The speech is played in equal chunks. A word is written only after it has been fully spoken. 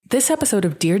This episode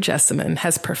of Dear Jessamine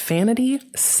has profanity,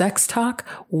 sex talk,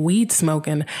 weed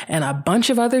smoking, and a bunch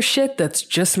of other shit that's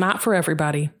just not for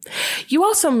everybody. You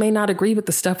also may not agree with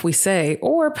the stuff we say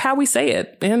or how we say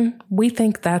it, and we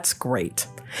think that's great.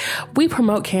 We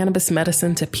promote cannabis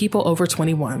medicine to people over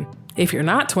 21. If you're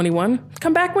not 21,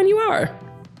 come back when you are.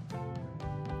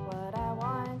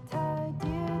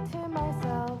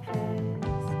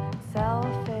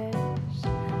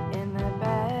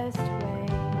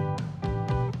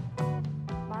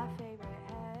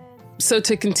 So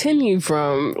to continue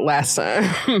from last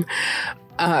time,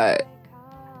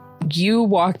 you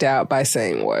walked out by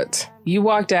saying what? You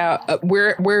walked out.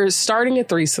 We're starting a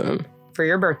threesome for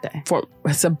your birthday.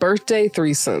 It's a birthday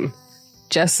threesome.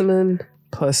 Jessamine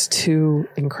plus 2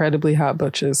 incredibly hot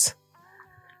butches.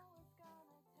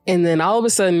 And then all of a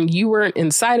sudden, you weren't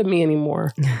inside of me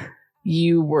anymore.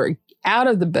 You were out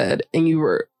of the bed, and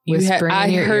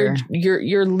I heard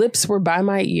your lips were by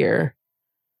my ear.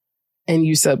 And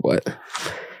you said what?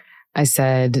 I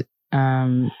said,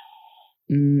 I'm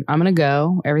going to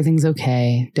go. Everything's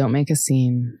okay. Don't make a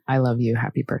scene. I love you.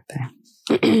 Happy birthday.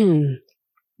 And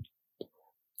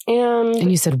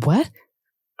you said, what?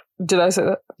 Did I say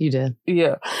that? You did.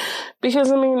 Yeah.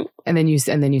 Because, I mean... And then you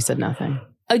said nothing.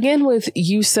 Again,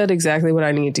 you said exactly what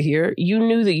I needed to hear. You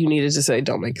knew that you needed to say,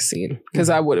 don't make a scene. Because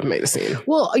I would have made a scene.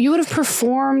 Well, you would have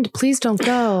performed, please don't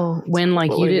go, when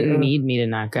you didn't need me to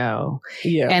not go.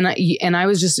 Yeah. And I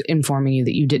was just informing you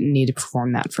that you didn't need to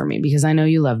perform that for me. Because I know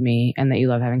you love me and that you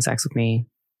love having sex with me.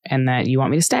 And that you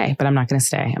want me to stay. But I'm not going to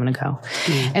stay. I'm going to go.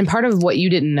 Mm. And part of what you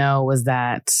didn't know was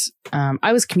that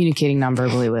I was communicating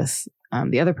nonverbally with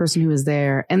the other person who was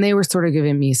there, and they were sort of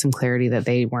giving me some clarity that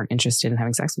they weren't interested in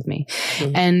having sex with me.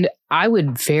 Mm-hmm. And I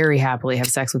would very happily have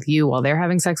sex with you while they're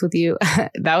having sex with you.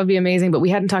 That would be amazing. But we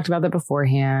hadn't talked about that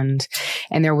beforehand.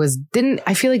 And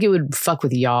I feel like it would fuck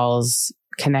with y'all's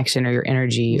connection or your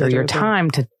energy or your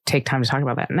time to take time to talk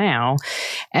about that now.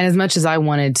 And as much as I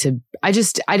wanted to, I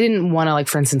didn't want to,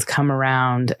 for instance, come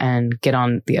around and get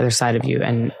on the other side of you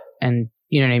and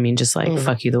you know what I mean? Just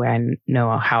fuck you the way I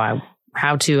know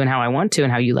how to and how I want to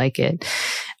and how you like it.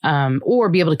 Or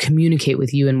be able to communicate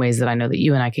with you in ways that I know that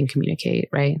you and I can communicate.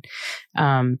 Right.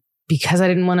 Because I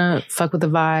didn't want to fuck with the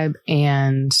vibe,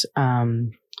 and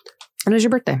it was your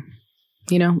birthday,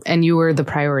 and you were the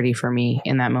priority for me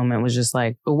in that moment. Was just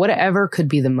whatever could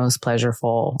be the most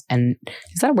pleasurable, and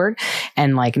is that a word?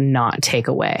 And not take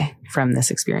away from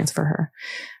this experience for her.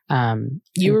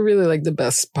 You were really the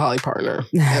best poly partner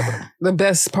ever. The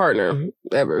best partner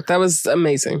ever. That was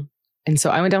amazing. And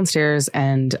so I went downstairs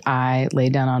and I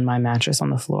laid down on my mattress on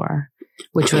the floor,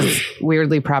 which was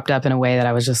weirdly propped up in a way that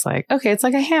I was just okay, it's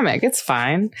like a hammock. It's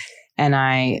fine. And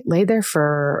I laid there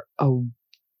for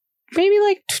maybe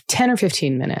 10 or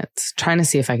 15 minutes trying to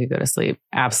see if I could go to sleep.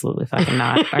 Absolutely fucking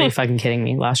not. Are you fucking kidding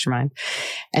me? Lost your mind.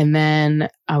 And then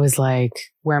I was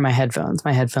where are my headphones?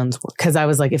 My headphones were, because I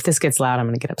was if this gets loud, I'm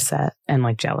going to get upset and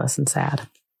jealous and sad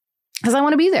because I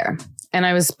want to be there. And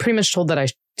I was pretty much told that I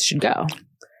should go.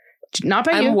 Not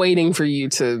by you. I'm waiting for you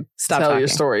to tell your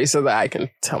story so that I can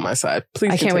tell my side.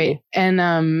 Please. I can't wait.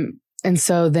 And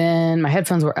so then my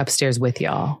headphones were upstairs with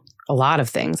y'all. A lot of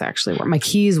things actually were. My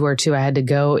keys were too. I had to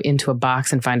go into a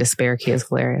box and find a spare key. It's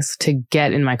hilarious to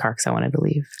get in my car because I wanted to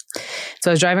leave.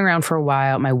 So I was driving around for a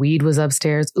while. My weed was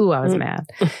upstairs. Ooh, I was mad.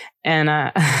 And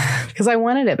because I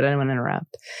wanted it, but I didn't want to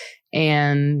interrupt.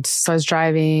 And so I was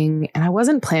driving and I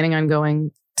wasn't planning on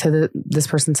going to this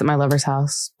person's at my lover's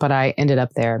house, but I ended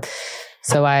up there.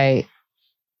 So I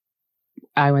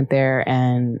went there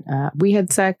and we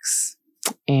had sex,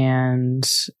 and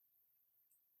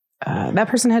that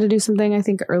person had to do something, I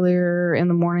think, earlier in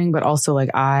the morning, but also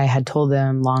I had told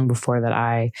them long before that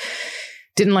I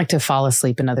didn't like to fall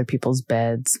asleep in other people's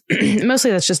beds.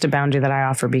 Mostly that's just a boundary that I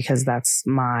offer because that's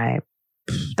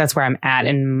where I'm at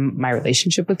in my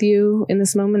relationship with you in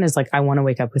this moment is I want to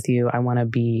wake up with you. I want to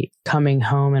be coming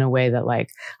home in a way that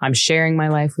I'm sharing my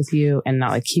life with you and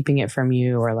not keeping it from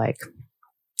you or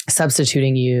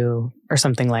substituting you or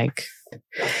something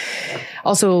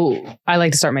Also, I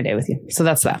like to start my day with you. So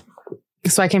that's that.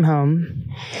 So I came home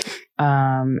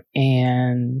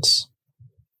and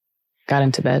got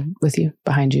into bed with you,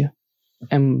 behind you.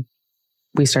 And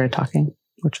we started talking,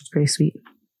 which was pretty sweet.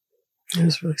 It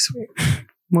was really sweet.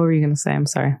 What were you going to say? I'm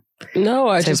sorry. No,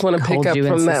 I just want to pick up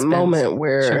from that moment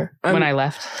where... When I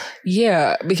left?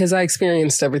 Yeah, because I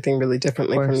experienced everything really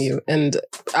differently from you. And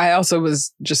I also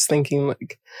was just thinking,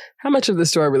 how much of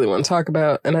this do I really want to talk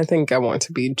about? And I think I want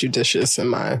to be judicious in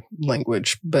my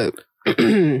language. But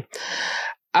you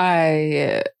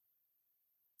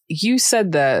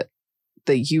said that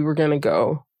you were going to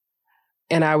go.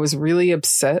 And I was really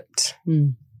upset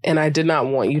and I did not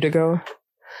want you to go.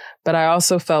 But I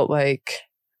also felt like,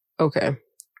 okay,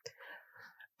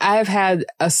 I've had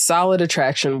a solid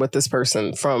attraction with this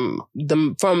person from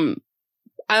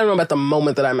I don't know about the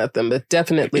moment that I met them, but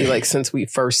definitely like since we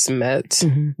first met,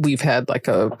 we've had like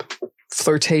a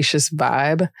flirtatious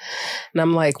vibe. And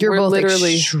I'm like, you're both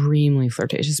literally extremely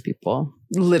flirtatious people.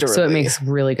 Literally. So it makes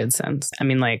really good sense. I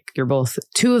mean, like, you're both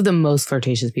two of the most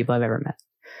flirtatious people I've ever met.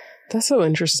 That's so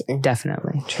interesting.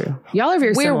 Definitely true. Y'all are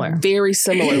very similar. We're very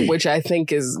similar, which I think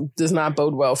does not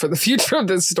bode well for the future of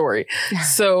this story.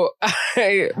 So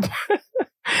we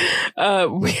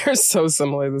are so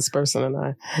similar, this person and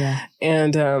I. Yeah.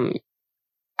 And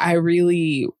I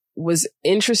really was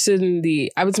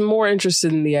I was more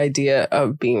interested in the idea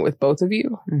of being with both of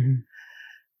you. Mm-hmm.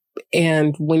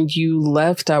 And when you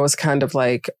left, I was kind of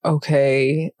like,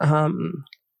 okay, I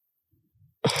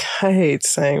hate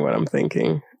saying what I'm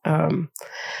thinking.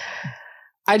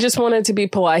 I just wanted to be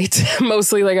polite.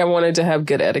 Mostly like I wanted to have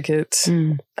good etiquette.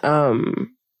 God,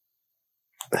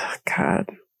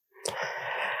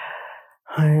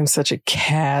 I am such a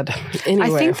cad. Anyway.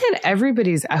 I think that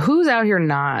everybody's who's out here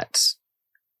not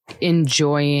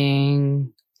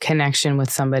enjoying connection with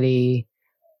somebody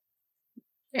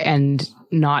and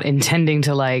not intending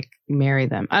to like marry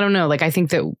them. I don't know. Like, I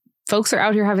think that folks are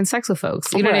out here having sex with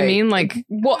folks. You know what I mean? Like,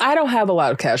 well, I don't have a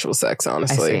lot of casual sex,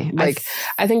 honestly. Like,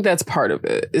 I think that's part of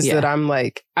it is that I'm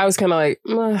like, I was kind of like,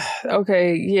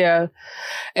 okay, yeah.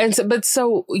 And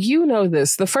so you know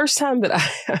this, the first time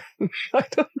that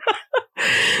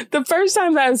the first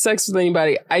time that I have sex with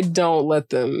anybody, I don't let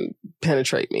them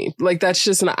penetrate me. Like, that's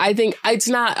just I think it's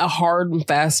not a hard and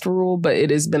fast rule, but it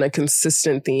has been a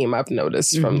consistent theme I've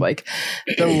noticed from like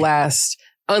the last,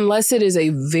 unless it is a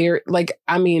very, like,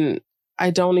 I mean,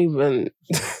 I don't even.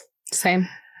 Same.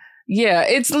 Yeah,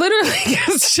 it's literally,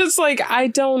 it's just like, I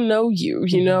don't know you,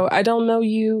 you know, I don't know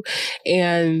you.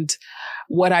 And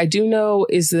what I do know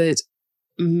is that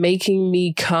making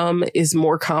me come is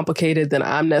more complicated than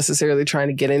I'm necessarily trying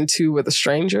to get into with a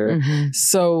stranger.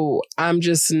 So I'm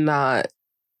just not,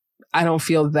 I don't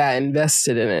feel that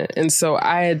invested in it. And so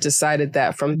I had decided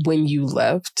that from when you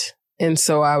left. And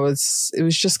so it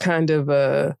was just kind of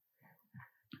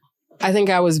I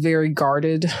think I was very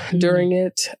guarded during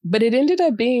it, but it ended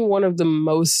up being one of the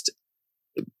most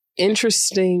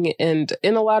interesting and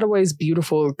in a lot of ways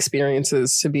beautiful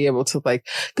experiences to be able to like,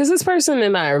 because this person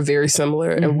and I are very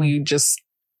similar and we just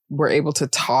were able to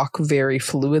talk very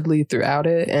fluidly throughout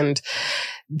it. And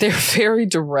they're very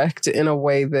direct in a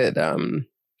way that,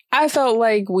 I felt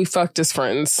like we fucked as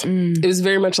friends. It was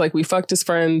very much like we fucked as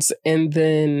friends and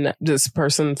then this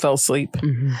person fell asleep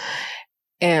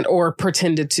or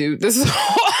pretended to. This is a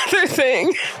whole other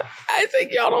thing. I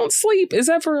think y'all don't sleep. Is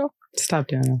that for real? Stop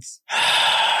doing this.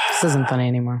 This isn't funny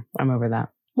anymore. I'm over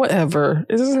that. Whatever.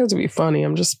 It doesn't have to be funny.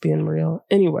 I'm just being real.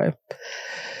 Anyway,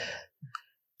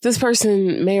 this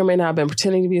person may or may not have been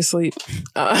pretending to be asleep.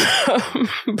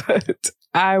 But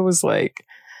I was like,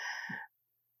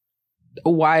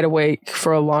 wide awake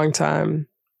for a long time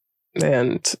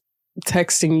and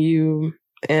texting you,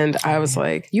 and I was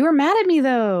like, you were mad at me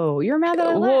though. You were mad that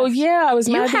I left. Well, yeah, I was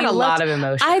mad. You had a lot of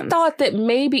emotions. I thought that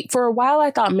maybe for a while I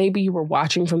thought maybe you were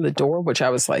watching from the door, which I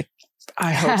was like,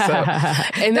 I hope so.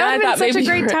 And then I thought such maybe a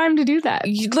great time to do that.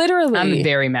 Literally, I'm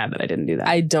very mad that I didn't do that.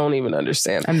 I don't even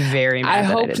understand. I'm very mad. I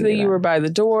hoped that you were by the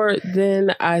door.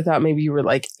 Then I thought maybe you were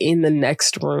like in the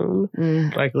next room,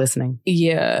 like listening.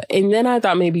 Yeah, and then I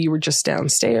thought maybe you were just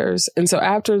downstairs. And so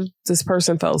after this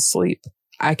person fell asleep,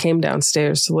 I came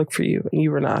downstairs to look for you and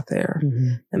you were not there.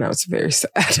 And I was very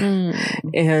sad.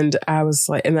 And I was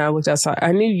like, and then I looked outside.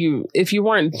 I knew you, if you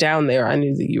weren't down there, I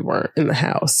knew that you weren't in the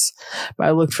house. But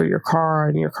I looked for your car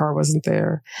and your car wasn't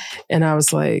there. And I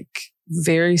was like,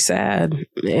 very sad.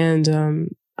 And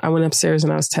I went upstairs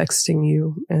and I was texting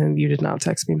you and you did not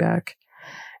text me back.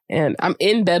 And I'm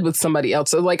in bed with somebody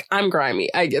else. So, like, I'm grimy.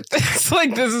 I get this.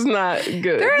 Like, this is not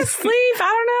good. They're asleep. I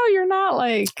don't know. You're not,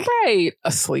 like... Right.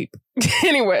 Asleep.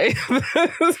 Anyway,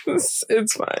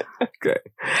 it's fine. Okay.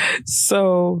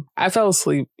 So, I fell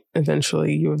asleep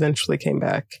eventually. You eventually came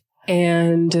back.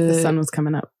 And... the sun was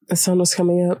coming up. The sun was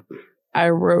coming up. I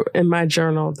wrote in my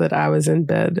journal that I was in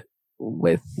bed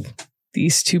with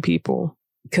these two people.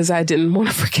 Because I didn't want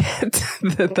to forget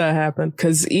that happened.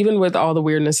 Because even with all the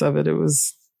weirdness of it, it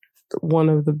was one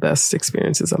of the best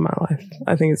experiences of my life.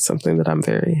 I think it's something that I'm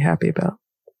very happy about.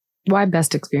 Why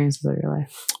best experiences of your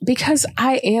life? Because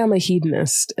I am a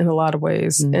hedonist in a lot of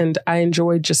ways. And I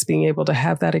enjoy just being able to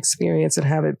have that experience and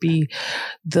have it be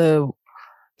the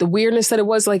weirdness that it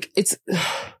was. Like, it's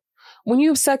when you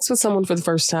have sex with someone for the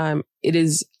first time, it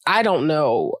is, I don't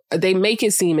know. They make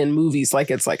it seem in movies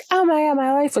like it's like, oh my God,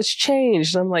 my life was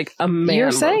changed. I'm like, a man.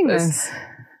 You're saying this.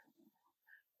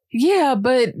 Yeah,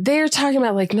 but they're talking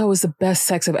about like, no, it's the best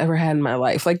sex I've ever had in my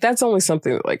life. Like, that's only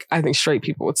something that, like, I think straight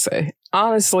people would say.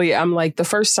 Honestly, I'm like, the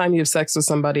first time you have sex with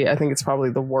somebody, I think it's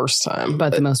probably the worst time.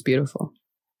 But the most beautiful.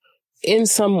 In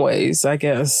some ways, I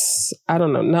guess. I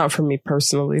don't know. Not for me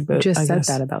personally, but You just I said guess.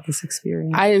 that about this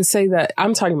experience. I didn't say that.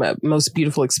 I'm talking about most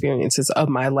beautiful experiences of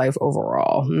my life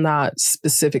overall, not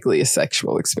specifically a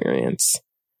sexual experience.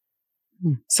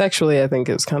 Sexually, I think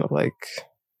it was kind of like,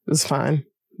 it was fine.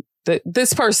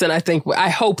 This person, I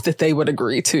hope that they would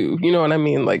agree too. You know what I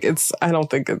mean? Like, I'm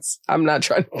not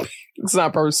trying to, it's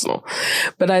not personal.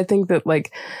 But I think that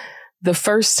like the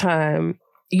first time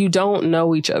you don't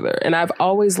know each other, and I've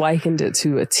always likened it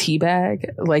to a tea bag.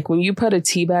 Like when you put a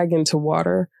tea bag into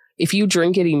water, if you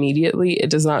drink it immediately, it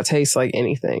does not taste like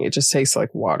anything. It just tastes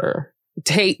like water,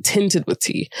 tinted with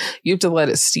tea. You have to let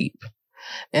it steep.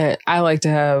 And I like to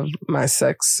have my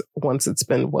sex once it's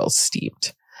been well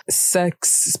steeped. Sex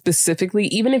specifically,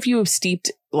 even if you have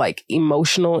steeped like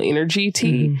emotional energy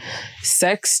tea,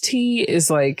 sex tea is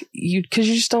like because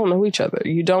you just don't know each other.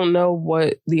 You don't know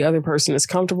what the other person is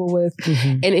comfortable with.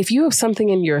 And if you have something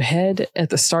in your head at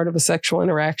the start of a sexual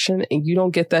interaction and you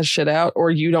don't get that shit out, or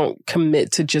you don't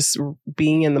commit to just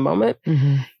being in the moment,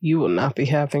 you will not be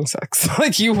having sex.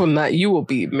 Like you will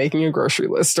be making a grocery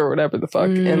list or whatever the fuck.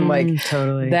 And like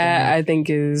totally that, I think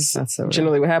is so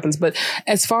generally what happens. But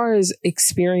as far as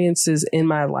experiences in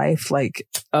my life, like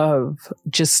of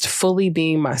just fully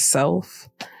being myself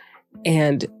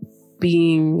and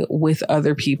being with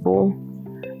other people,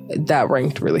 that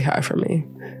ranked really high for me.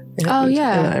 And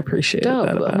I appreciate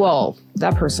that about Well,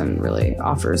 that person really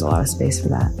offers a lot of space for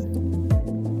that.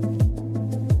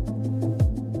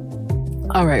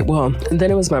 All right, well,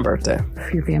 then it was my birthday.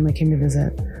 Your family came to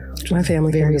visit. My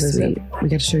family came Very to visit. sweet. We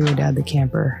got to show your dad the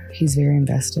camper. He's very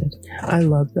invested. I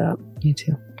love that. Me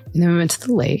too. And then we went to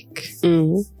the lake.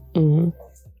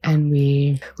 And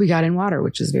we got in water,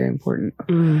 which is very important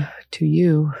to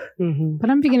you.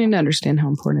 But I'm beginning to understand how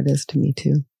important it is to me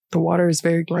too. The water is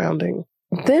very grounding.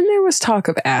 Then there was talk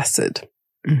of acid.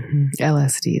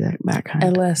 LSD, that kind.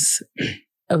 LS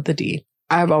of the D.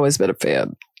 I've always been a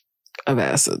fan of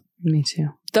acid. Me too.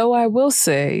 Though I will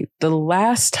say the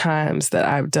last times that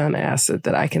I've done acid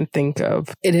that I can think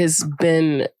of, it has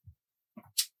been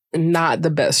not the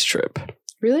best trip.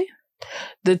 Really?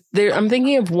 I'm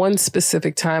thinking of one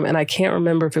specific time, and I can't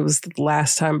remember if it was the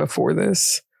last time before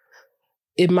this.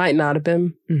 It might not have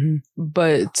been,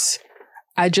 but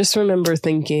I just remember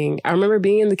I remember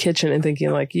being in the kitchen and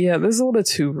thinking like, yeah, this is a little bit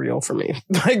too real for me.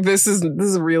 Like this is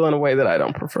real in a way that I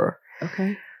don't prefer.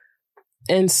 Okay.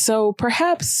 And so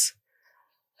perhaps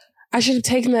I should have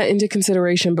taken that into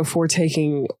consideration before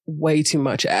taking way too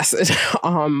much acid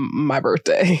on my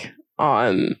birthday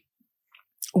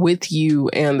with you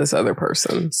and this other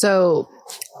person. So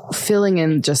filling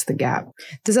in just the gap,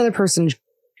 this other person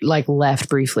like left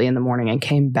briefly in the morning and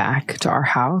came back to our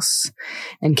house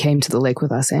and came to the lake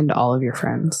with us and all of your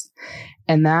friends.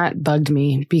 And that bugged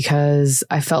me because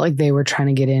I felt like they were trying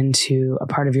to get into a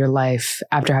part of your life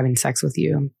after having sex with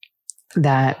you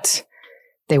that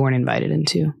they weren't invited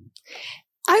into.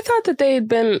 I thought that they had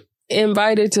been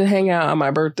invited to hang out on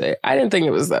my birthday. I didn't think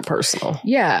it was that personal.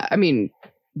 Yeah, I mean,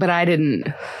 but I didn't.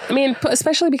 I mean,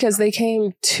 especially because they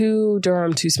came to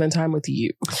Durham to spend time with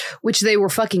you. Which they were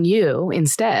fucking you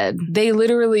instead. They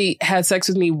literally had sex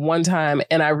with me one time,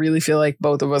 and I really feel like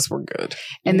both of us were good.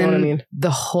 And you know then what I mean?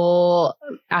 The whole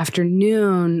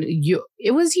afternoon,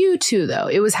 it was you too, though.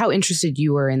 It was how interested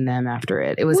you were in them after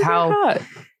it. It was hot.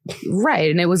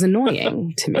 Right. And it was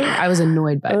annoying to me. I was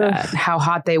annoyed by that. How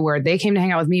hot they were. They came to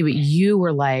hang out with me, but you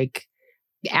were like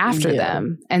after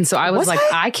them. And so I was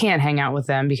I can't hang out with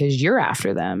them because you're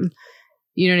after them.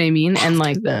 You know what I mean? And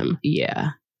like them.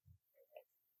 Yeah.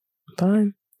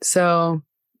 Fine. So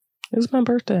it was my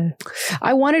birthday.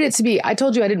 I wanted it to be, I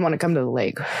told you I didn't want to come to the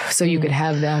lake so you could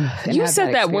have them. You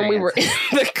said that when we were in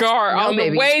the car on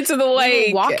the way to the lake.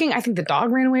 We were walking, I think the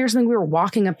dog ran away or something. We were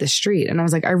walking up the street and I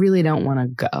was like, I really don't want to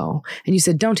go. And you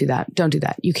said, don't do that. Don't do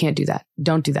that. You can't do that.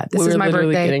 Don't do that. This is my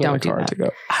birthday. Don't do that. To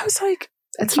go. I was like,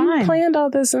 that's you fine. Planned all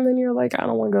this and then you're like, I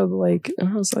don't want to go to the lake. And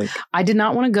I was like, I did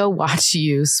not want to go watch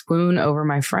you swoon over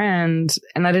my friend.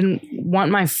 And I didn't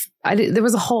want there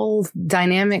was a whole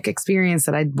dynamic experience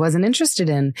that I wasn't interested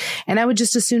in. And I would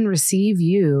just as soon receive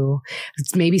you,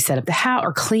 maybe set up the house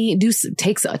or clean,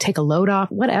 take a load off,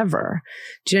 whatever.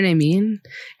 Do you know what I mean?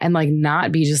 And like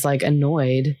not be just like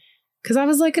annoyed. Cause I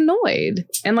was like annoyed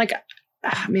and like,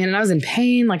 man, and I was in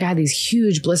pain. Like I had these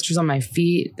huge blisters on my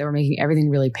feet that were making everything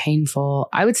really painful.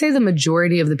 I would say the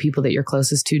majority of the people that you're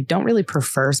closest to don't really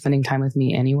prefer spending time with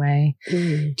me anyway. Do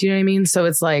you know what I mean? So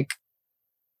it's like,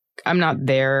 I'm not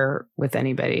there with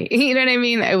anybody. You know what I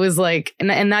mean? It was like,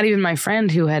 and not even my friend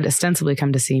who had ostensibly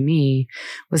come to see me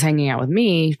was hanging out with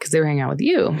me because they were hanging out with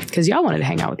you because y'all wanted to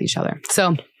hang out with each other.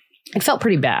 So it felt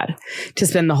pretty bad to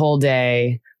spend the whole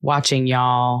day watching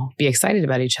y'all be excited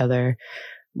about each other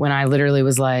when I literally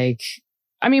was like,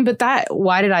 I mean, but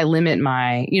why did I limit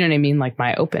my, you know what I mean? Like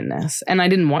my openness, and I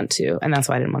didn't want to, and that's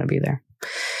why I didn't want to be there.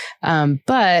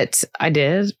 But I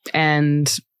did,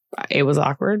 and it was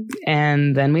awkward.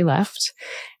 And then we left,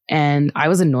 and I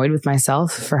was annoyed with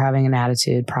myself for having an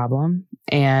attitude problem.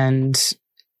 And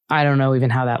I don't know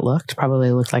even how that looked.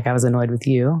 Probably looked like I was annoyed with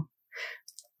you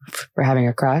for having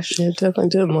a crush. It definitely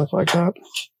didn't look like that.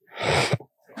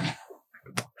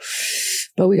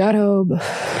 But we got home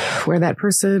where that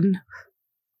person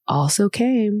also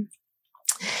came,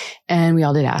 and we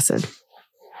all did acid.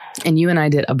 And you and I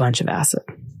did a bunch of acid.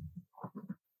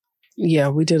 Yeah,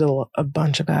 we did a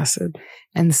bunch of acid.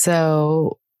 And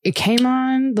so it came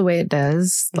on the way it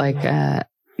does, like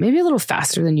maybe a little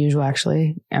faster than usual,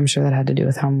 actually. I'm sure that had to do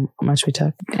with how much we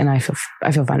took. And I feel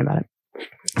fine about it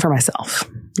for myself,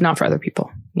 not for other people,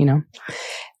 you know?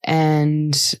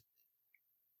 And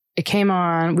it came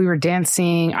on, we were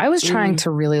dancing. I was trying to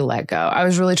really let go. I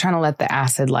was really trying to let the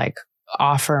acid like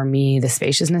offer me the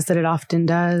spaciousness that it often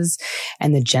does,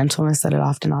 and the gentleness that it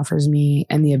often offers me,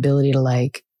 and the ability to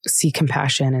like see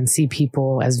compassion and see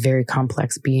people as very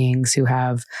complex beings who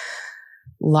have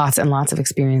lots and lots of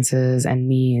experiences and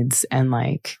needs, and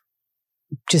like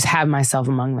just have myself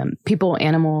among them. People,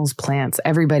 animals, plants,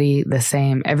 everybody the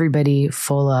same, everybody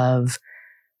full of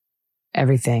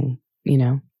everything, you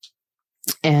know?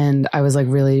 And I was like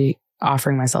really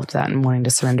offering myself to that and wanting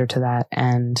to surrender to that,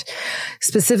 and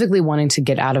specifically wanting to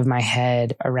get out of my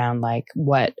head around like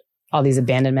what all these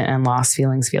abandonment and loss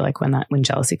feelings feel like when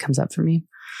jealousy comes up for me.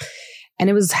 And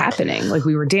it was happening. Like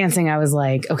we were dancing. I was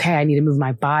like, okay, I need to move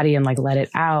my body and like let it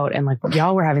out. And like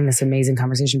y'all were having this amazing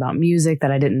conversation about music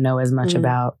that I didn't know as much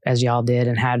about as y'all did,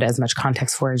 and had as much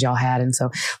context for as y'all had. And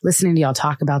so listening to y'all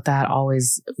talk about that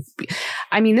always,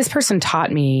 I mean, this person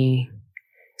taught me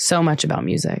so much about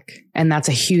music. And that's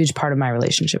a huge part of my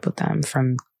relationship with them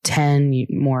from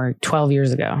 12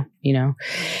 years ago, you know?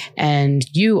 And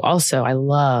you also, I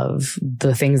love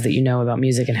the things that you know about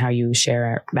music and how you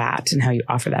share that and how you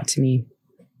offer that to me.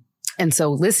 And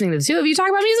so listening to the two of you talk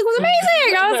about music was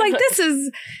amazing. I was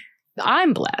like,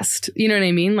 I'm blessed. You know what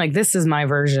I mean? Like this is my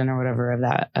version or whatever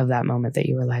of that moment that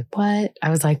you were like, what? I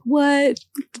was like, what?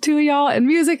 The two of y'all and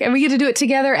music, and we get to do it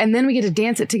together, and then we get to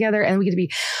dance it together, and we get to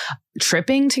be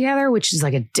tripping together, which is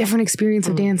like a different experience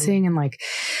of dancing, and like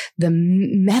the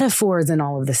metaphors and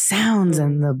all of the sounds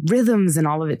and the rhythms and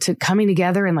all of it coming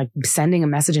together and like sending a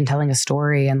message and telling a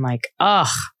story, and like,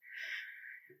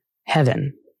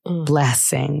 heaven,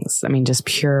 blessings. I mean, just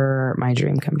pure my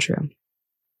dream come true.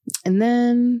 And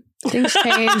then things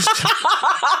changed.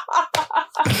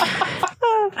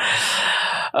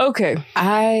 Okay.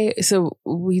 So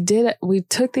we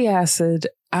took the acid.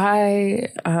 I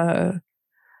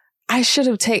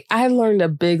learned a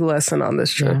big lesson on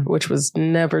this trip, which was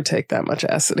never take that much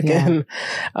acid again.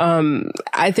 Yeah.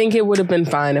 I think it would have been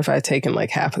fine if I had taken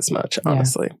like half as much,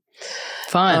 honestly. Yeah.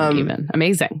 Fun, even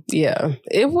amazing. Yeah,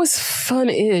 it was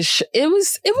fun-ish. It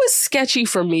was sketchy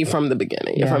for me from the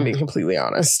beginning, if I'm being completely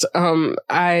honest.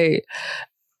 I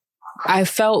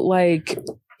felt like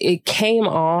it came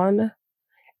on,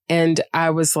 and I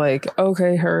was like,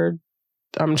 okay, heard,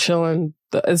 I'm chilling.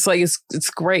 It's like it's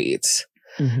great,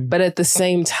 but at the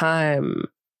same time,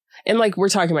 and like we're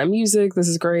talking about music, this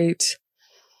is great.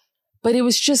 But it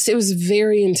was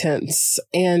very intense.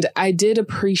 And I did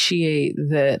appreciate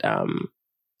that.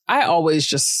 I always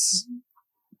just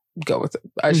go with it.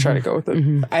 I try to go with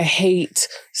it. I hate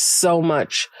so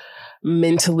much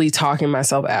mentally talking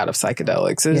myself out of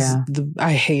psychedelics.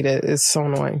 I hate it. It's so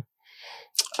annoying.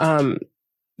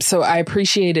 So I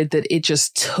appreciated that it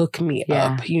just took me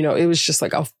up. You know, it was just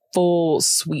like a full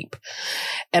sweep.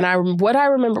 And I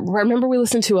remember we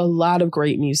listened to a lot of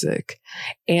great music.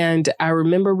 And I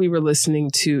remember we were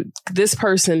listening to, this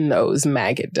person knows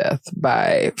Maggot Death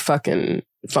by fucking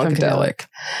Funkadelic.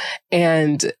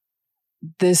 And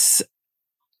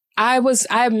I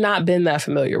have not been that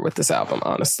familiar with this album,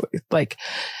 honestly. Like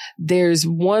there's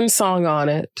one song on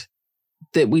it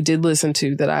that we did listen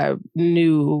to that I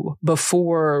knew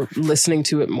before listening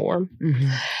to it more.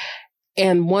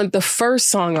 And the first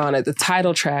song on it, the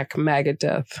title track, Maggot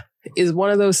Death, is one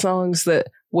of those songs that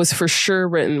was for sure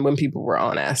written when people were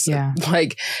on acid. Yeah.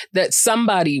 Like that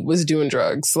somebody was doing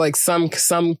drugs, like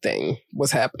something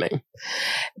was happening,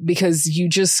 because you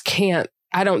just can't.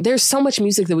 There's so much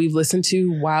music that we've listened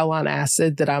to while on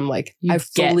acid that I'm like, I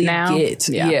fully get.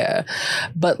 Yeah.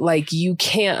 But like, you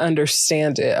can't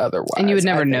understand it otherwise. And you would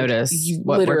never notice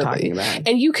what we're talking about.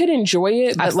 And you could enjoy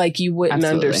it, but like, you wouldn't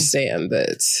understand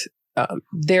that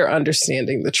they're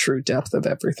understanding the true depth of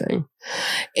everything.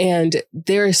 And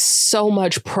there is so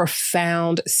much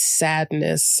profound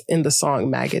sadness in the song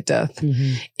Maggot Death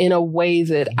in a way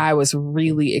that I was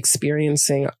really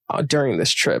experiencing during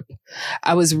this trip.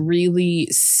 I was really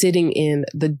sitting in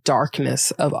the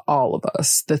darkness of all of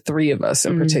us, the three of us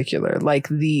in particular, like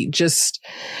because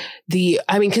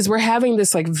we're having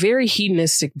this like very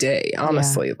hedonistic day,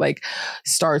 honestly, like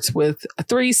starts with a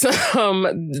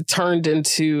threesome, turned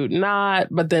into not,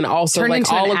 but then also turned like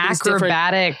into all an of these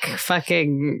acrobatic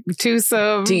fucking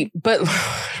twosome. Deep, but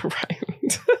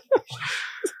right.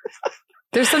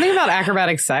 There's something about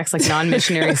acrobatic sex, like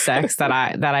non-missionary sex, that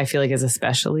I feel like is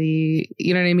especially,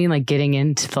 you know what I mean? Like getting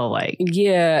into the like.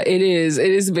 Yeah, it is.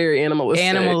 It is very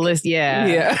animalistic. Yeah.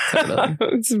 Yeah. Totally.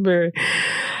 It's very.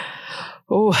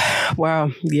 Oh,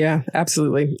 wow. Yeah,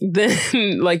 absolutely.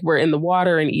 Then like we're in the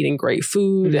water and eating great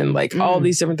food and like all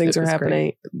these different things are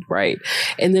happening. Great. Right.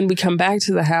 And then we come back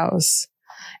to the house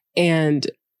and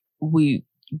we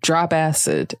drop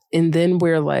acid, and then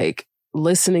we're like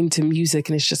listening to music,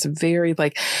 and it's just very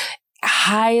like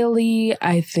highly,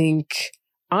 I think,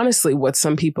 honestly, what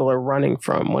some people are running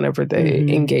from whenever they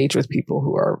engage with people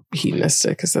who are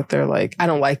hedonistic is that they're like, I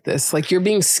don't like this. Like, you're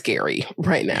being scary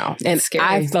right now. And scary.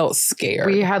 I felt scared.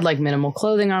 We had like minimal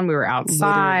clothing on. We were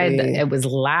outside. Literally. It was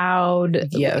loud.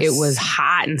 Yes. It was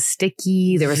hot and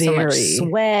sticky. There was so much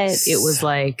sweat. It was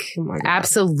like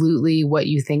absolutely what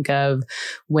you think of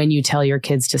when you tell your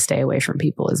kids to stay away from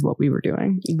people is what we were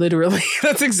doing. Literally.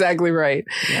 That's exactly right.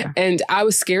 Yeah. And I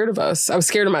was scared of us. I was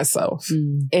scared of myself.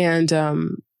 And,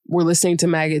 we're listening to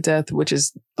Maggot Death, which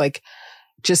is like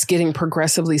just getting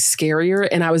progressively scarier.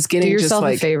 And I was getting Do yourself just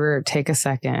like a favor, take a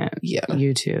second. Yeah.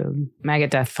 YouTube,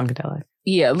 Maggot Death Funkadelic.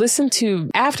 Yeah, listen to,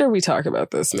 after we talk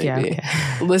about this, maybe,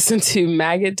 listen to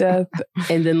Maggot Death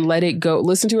and then let it go.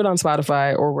 Listen to it on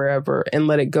Spotify or wherever and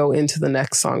let it go into the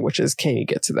next song, which is Can You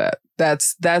Get to That?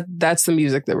 That's the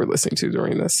music that we're listening to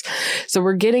during this. So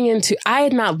we're getting into, I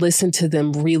had not listened to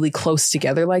them really close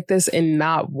together like this and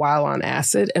not while on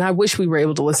acid. And I wish we were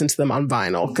able to listen to them on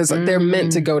vinyl because they're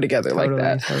meant to go together like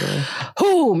that. Totally.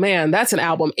 Oh man, that's an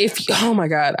album. Oh my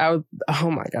God.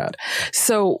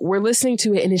 So we're listening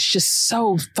to it and it's just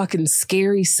so fucking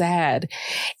scary, sad.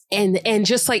 And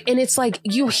just like, and it's like,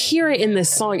 you hear it in this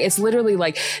song. It's literally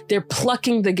like they're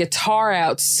plucking the guitar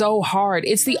out so hard.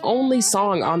 It's the only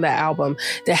song on the album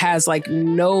that has like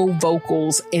no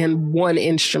vocals and one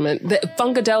instrument. The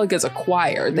Funkadelic is a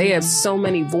choir. They have so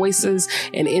many voices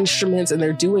and instruments and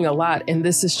they're doing a lot. And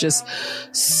this is just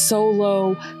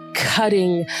solo,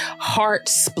 cutting,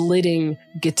 heart-splitting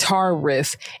guitar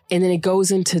riff, and then it goes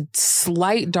into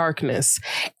slight darkness,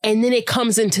 and then it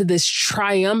comes into this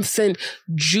triumphant,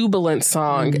 jubilant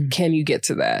song, Can You Get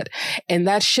to That? And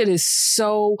that shit is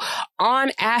so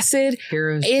on acid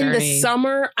Hero's in Journey. The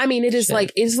summer. I mean, it is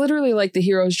like, it's literally like the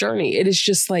hero's journey. It is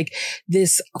just like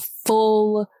this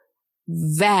full,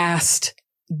 vastness,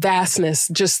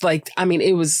 just like, I mean,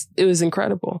 it was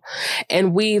incredible.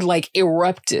 And we like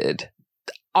erupted,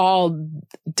 all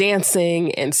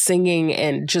dancing and singing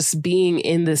and just being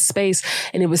in this space.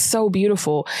 And it was so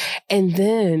beautiful. And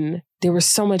then there was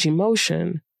so much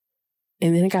emotion.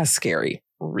 And then it got scary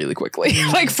really quickly.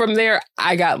 Like from there,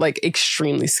 I got like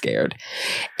extremely scared.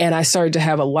 And I started to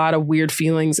have a lot of weird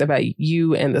feelings about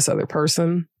you and this other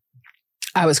person.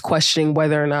 I was questioning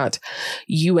whether or not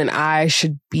you and I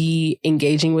should be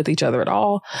engaging with each other at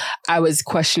all. I was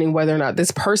questioning whether or not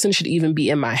this person should even be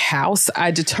in my house.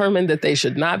 I determined that they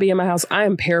should not be in my house. I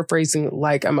am paraphrasing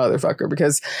like a motherfucker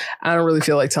because I don't really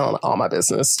feel like telling all my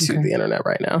business to the internet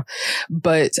right now.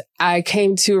 But I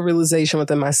came to a realization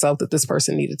within myself that this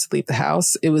person needed to leave the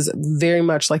house. It was very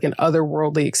much like an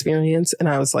otherworldly experience. And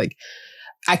I was like,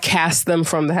 I cast them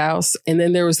from the house. And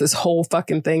then there was this whole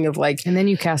fucking thing of like. And then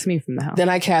you cast me from the house. Then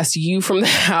I cast you from the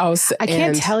house. I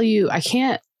can't tell you. I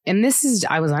can't. And this is,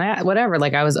 I was on whatever.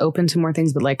 Like I was open to more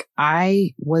things, but like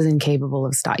I was incapable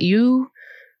of stop. You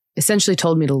essentially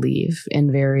told me to leave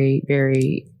in very,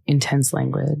 very intense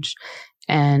language.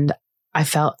 And I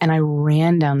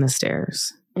ran down the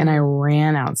stairs and I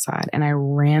ran outside and I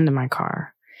ran to my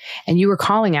car and you were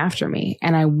calling after me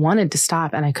and I wanted to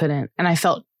stop and I couldn't. And I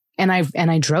felt, and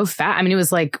I drove fast. I mean, it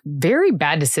was like very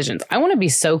bad decisions. I want to be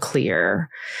so clear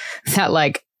that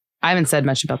like, I haven't said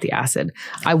much about the acid.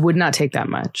 I would not take that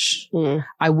much.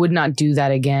 I would not do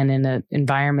that again in an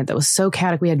environment that was so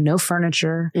chaotic. We had no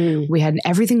furniture.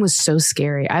 Everything was so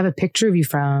scary. I have a picture of you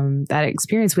from that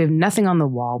experience. We have nothing on the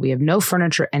wall. We have no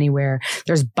furniture anywhere.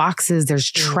 There's boxes.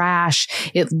 There's trash.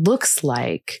 It looks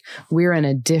like we're in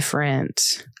a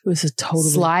different It was a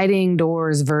totally sliding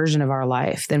doors version of our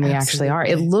life than we actually are.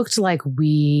 It looked like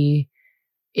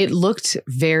it looked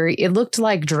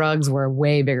like drugs were a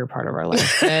way bigger part of our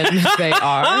life than they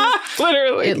are.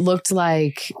 Literally. It looked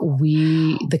like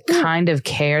the kind of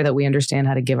care that we understand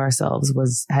how to give ourselves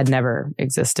had never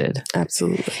existed.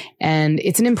 Absolutely. And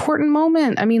it's an important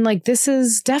moment. I mean, like, this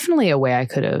is definitely a way I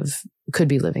could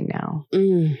be living now.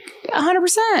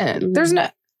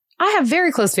 100%. I have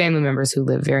very close family members who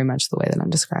live very much the way that I'm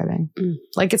describing.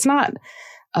 Like, it's not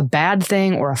a bad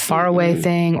thing or a faraway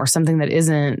thing or something that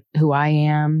isn't who I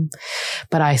am,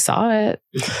 but I saw it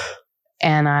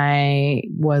and I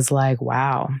was like,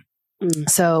 wow.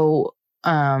 So,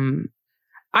 I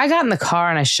got in the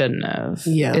car and I shouldn't have,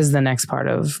 is the next part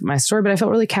of my story, but I felt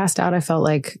really cast out. I felt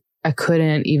like I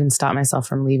couldn't even stop myself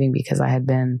from leaving because I had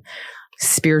been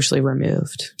spiritually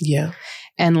removed. Yeah.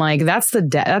 And like, that's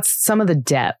some of the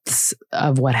depths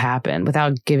of what happened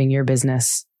without giving your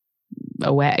business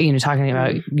away, talking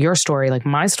about your story. Like,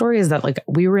 my story is that, like,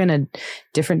 we were in a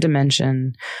different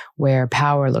dimension where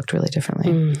power looked really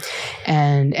differently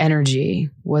and energy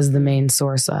was the main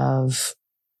source of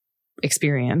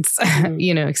experience,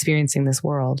 experiencing this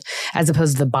world, as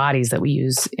opposed to the bodies that we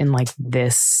use in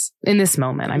this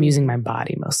moment. I'm using my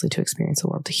body mostly to experience the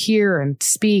world, to hear and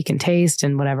speak and taste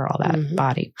and whatever, all that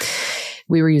body.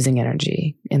 We were using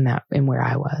energy in where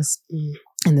I was.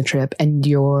 In the trip, and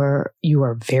you are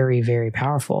very, very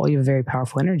powerful. You have very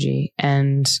powerful energy,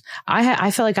 and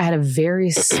I felt like I had a very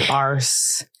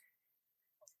sparse,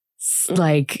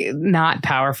 like, not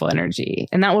powerful energy,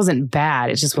 and that wasn't bad.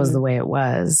 It just was the way it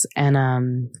was,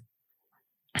 and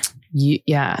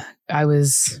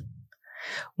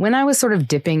when I was sort of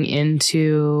dipping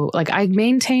into, like, I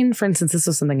maintained, for instance, this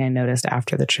was something I noticed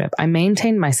after the trip. I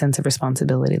maintained my sense of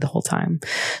responsibility the whole time.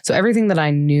 So everything that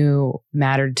I knew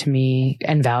mattered to me,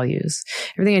 and values,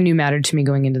 everything I knew mattered to me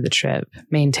going into the trip,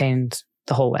 maintained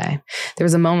the whole way. There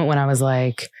was a moment when I was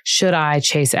like, should I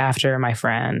chase after my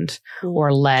friend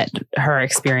or let her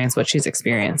experience what she's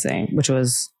experiencing, which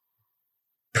was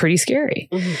pretty scary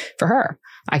for her.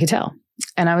 I could tell.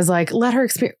 And I was like, let her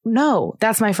experience. No,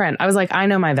 that's my friend. I was like, I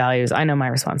know my values. I know my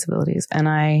responsibilities. And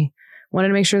I wanted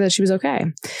to make sure that she was okay.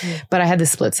 But I had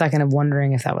this split second of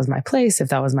wondering if that was my place, if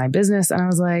that was my business. And I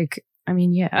was like, I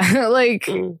mean, yeah, like,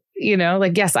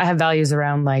 yes, I have values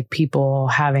around, like, people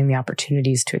having the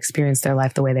opportunities to experience their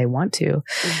life the way they want to.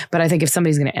 But I think if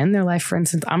somebody's going to end their life, for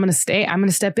instance, I'm going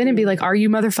to step in and be like, are you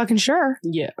motherfucking sure?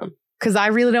 Yeah. Because I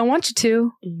really don't want you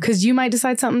to, because you might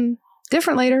decide something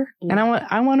different later. And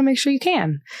I want to make sure you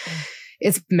can.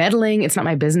 It's meddling. It's not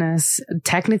my business.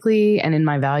 Technically, and in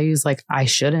my values, like, I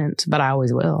shouldn't, but I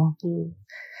always will.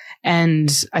 And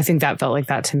I think that felt like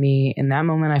that to me in that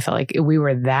moment. I felt like we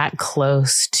were that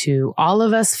close to, all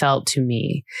of us felt, to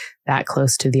me, that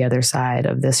close to the other side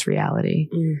of this reality,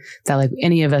 that, like,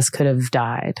 any of us could have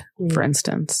died, for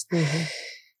instance.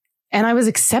 And I was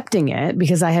accepting it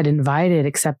because I had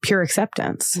invited pure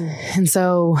acceptance. And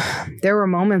so there were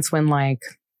moments when, like,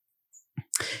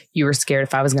 you were scared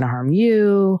if I was going to harm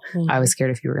you. I was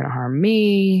scared if you were going to harm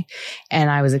me. And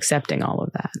I was accepting all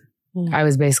of that. I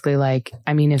was basically like,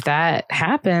 I mean, if that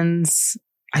happens,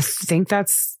 I think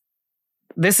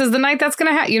this is the night that's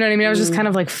going to happen. You know what I mean? I was just kind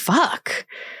of like, fuck.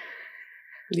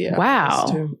 Yeah.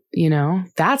 Wow.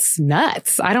 That's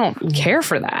nuts. I don't care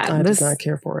for that. I did not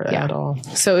care for it at all.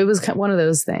 So it was one of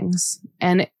those things.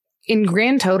 And in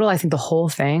grand total, I think the whole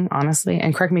thing, honestly,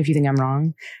 and correct me if you think I'm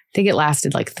wrong, I think it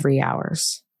lasted like 3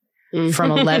 hours.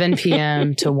 From 11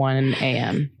 p.m. to 1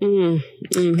 a.m.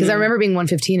 Because I remember being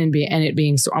 1:15 and it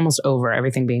being almost over,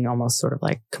 everything being almost sort of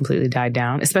like completely died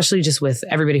down, especially just with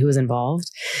everybody who was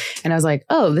involved. And I was like,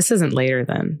 oh, this isn't later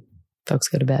than folks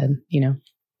go to bed,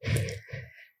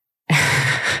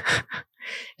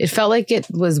 It felt like it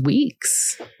was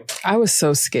weeks. I was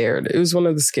so scared. It was one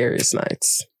of the scariest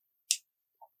nights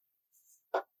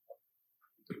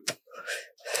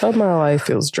of my life.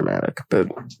 Feels dramatic, but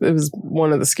it was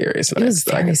one of the scariest nights. It was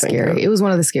very scary. It was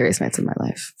one of the scariest nights of my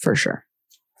life, for sure.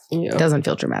 Yeah. It doesn't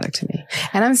feel dramatic to me.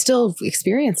 And I'm still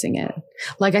experiencing it.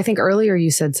 Like, I think earlier you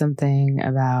said something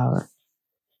about,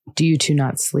 do you two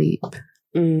not sleep?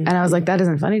 And I was like, that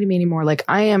isn't funny to me anymore. Like,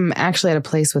 I am actually at a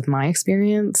place with my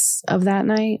experience of that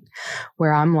night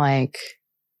where I'm like,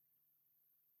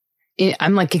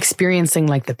 I'm like experiencing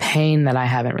like the pain that I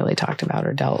haven't really talked about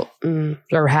or dealt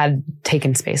or had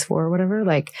taken space for or whatever.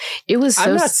 Like it was so...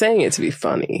 I'm not saying it to be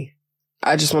funny.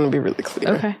 I just want to be really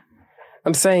clear. Okay.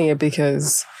 I'm saying it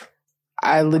because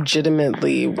I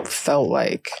legitimately felt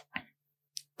like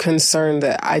concerned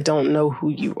that I don't know who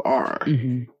you are.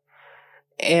 Mm-hmm.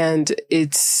 And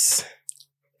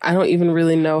I don't even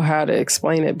really know how to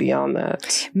explain it beyond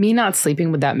that. Me not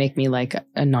sleeping, would that make me like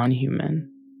a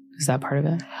non-human? Is that part of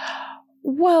it?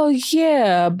 Well,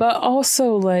 yeah, but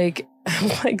also like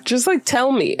just like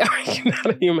tell me, are you not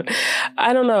a human?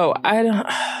 I don't know.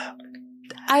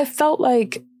 I felt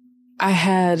like I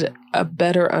had a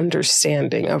better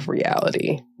understanding of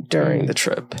reality during the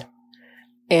trip.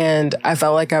 And I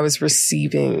felt like I was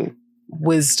receiving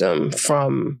wisdom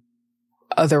from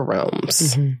other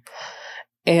realms. Mm-hmm.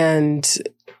 And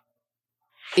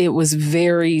it was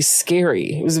very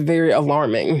scary. It was very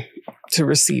alarming to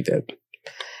receive it.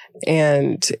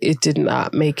 And it did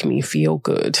not make me feel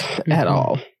good at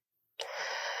all.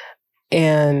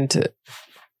 And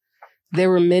there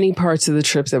were many parts of the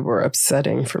trip that were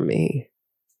upsetting for me.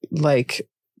 Like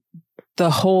the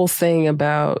whole thing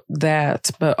about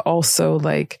that, but also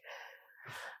like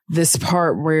this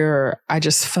part where I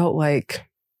just felt like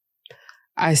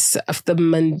I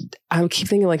keep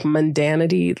thinking like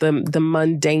mundanity, the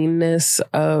mundaneness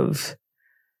of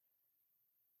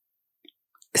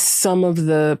some of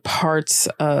the parts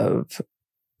of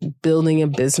building a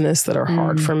business that are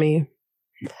hard for me.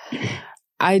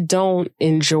 I don't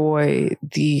enjoy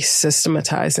the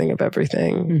systematizing of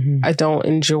everything. Mm-hmm. I don't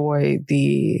enjoy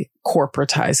the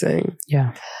corporatizing.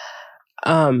 Yeah.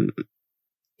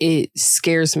 It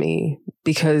scares me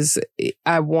because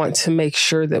I want to make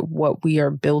sure that what we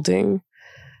are building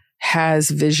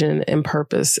has vision and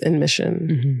purpose and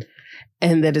mission,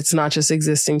 and that it's not just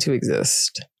existing to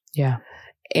exist. Yeah.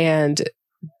 And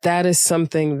that is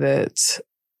something that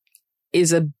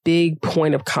is a big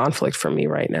point of conflict for me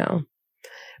right now,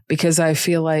 because I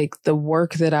feel like the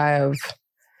work that I have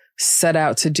set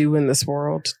out to do in this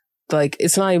world, like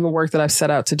it's not even work that I've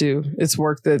set out to do. It's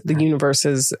work that the universe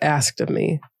has asked of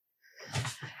me.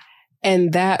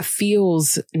 And that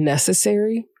feels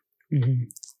necessary. Mm-hmm.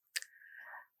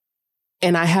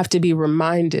 And I have to be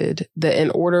reminded that in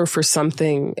order for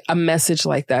a message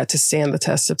like that to stand the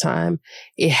test of time,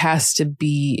 it has to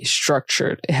be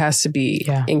structured. It has to be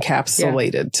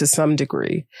encapsulated to some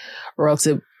degree, or else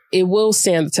it will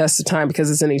stand the test of time because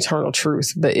it's an eternal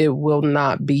truth, but it will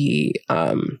not be,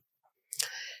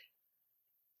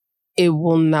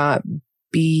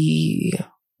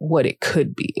 what it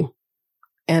could be.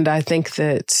 And I think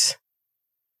this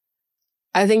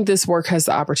work has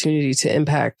the opportunity to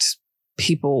impact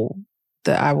people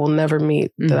that I will never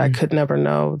meet, that I could never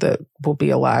know, that will be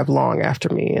alive long after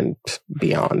me and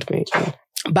beyond me.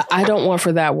 But I don't want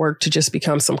for that work to just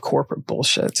become some corporate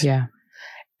bullshit. Yeah.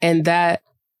 And that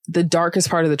the darkest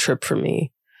part of the trip for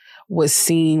me was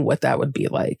seeing what that would be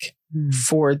like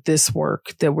for this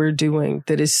work that we're doing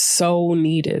that is so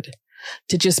needed,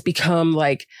 to just become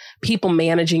like people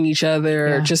managing each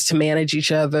other, just to manage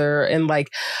each other, and like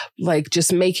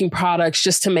just making products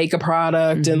just to make a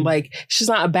product. And like, it's just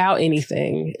not about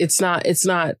anything. It's not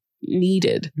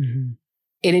needed.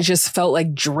 And it just felt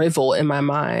like drivel in my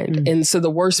mind. And so the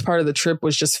worst part of the trip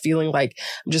was just feeling like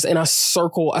I'm just in a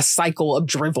cycle of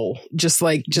drivel, just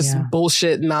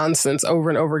bullshit nonsense over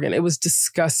and over again. It was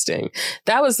disgusting.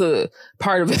 That was the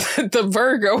part of it. The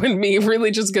Virgo in me really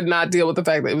just could not deal with the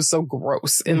fact that it was so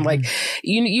gross. And like,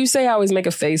 you say I always make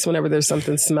a face whenever there's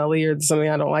something smelly or something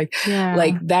I don't like. Yeah.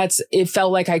 Like it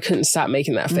felt like I couldn't stop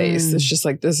making that face. It's just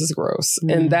like, this is gross.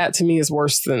 And that to me is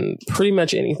worse than pretty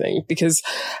much anything, because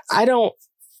I don't,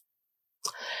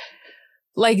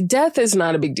 like, death is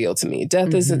not a big deal to me.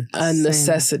 Death is a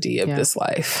necessity of this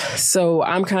life. So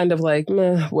I'm kind of like,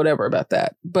 meh, whatever about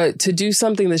that. But to do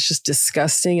something that's just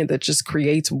disgusting and that just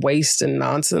creates waste and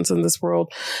nonsense in this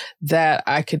world, that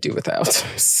I could do without.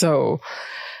 So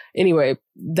anyway,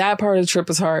 that part of the trip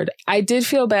was hard. I did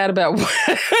feel bad about this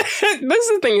is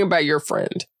the thing about your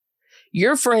friend.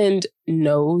 Your friend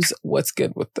knows what's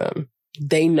good with them.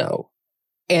 They know.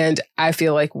 And I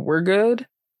feel like we're good.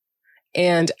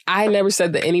 And I never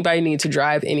said that anybody needs to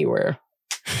drive anywhere.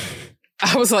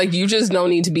 I was like, you just don't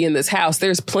need to be in this house.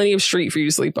 There's plenty of street for you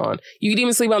to sleep on. You could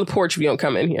even sleep on the porch if you don't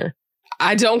come in here.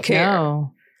 I don't care.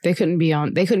 No, they couldn't be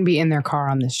in their car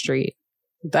on the street.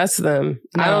 That's them.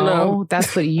 No, I don't know.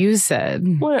 That's what you said.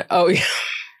 What? Oh,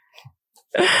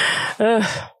 yeah.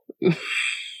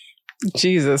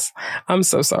 Jesus. I'm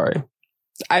so sorry.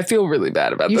 I feel really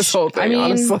bad about this whole thing,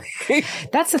 honestly.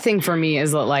 That's the thing for me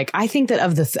is that, like, I think that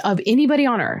of anybody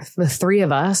on earth, the three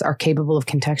of us are capable of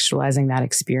contextualizing that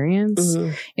experience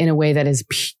in a way that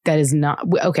is not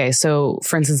okay. So,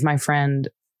 for instance, my friend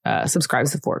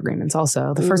subscribes to 4 agreements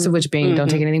also, the first of which being don't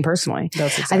take anything personally. I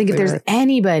think if there's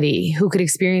anybody who could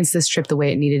experience this trip the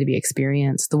way it needed to be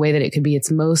experienced, the way that it could be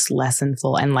its most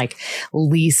lessonful and like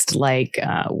least like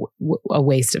a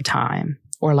waste of time,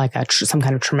 or like some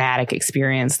kind of traumatic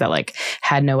experience that like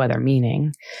had no other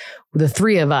meaning, the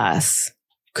three of us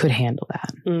could handle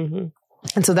that.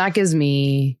 And so that gives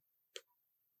me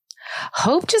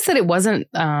hope, just that it wasn't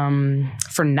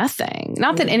for nothing.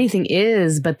 Not that anything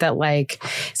is, but that like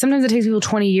sometimes it takes people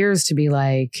 20 years to be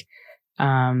like,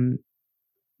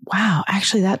 wow,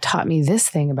 actually that taught me this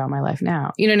thing about my life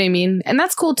now. You know what I mean? And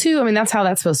that's cool too. I mean, that's how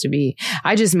that's supposed to be.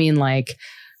 I just mean like,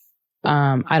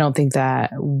 I don't think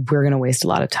that we're going to waste a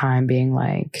lot of time being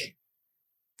like,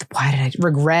 why did I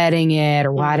regretting it?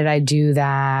 Or why did I do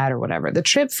that? Or whatever. The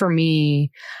trip for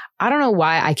me, I don't know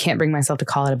why I can't bring myself to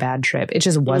call it a bad trip. It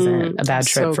just wasn't a bad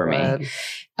trip for me.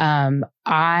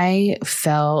 I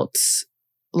felt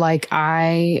like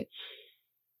I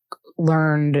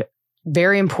learned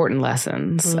very important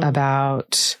lessons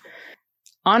about,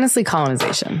 honestly,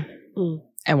 colonization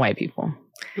and white people.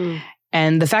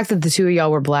 And the fact that the two of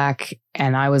y'all were Black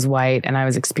and I was white and I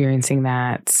was experiencing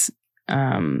that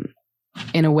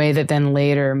in a way that then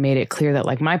later made it clear that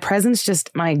like my presence,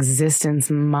 just my existence,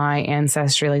 my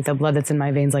ancestry, like the blood that's in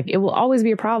my veins, like it will always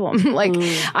be a problem. Like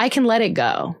I can let it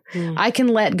go. I can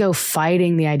let go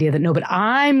fighting the idea that no, but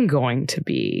I'm going to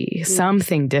be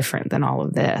something different than all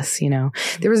of this. You know,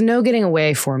 there was no getting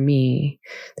away for me.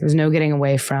 There was no getting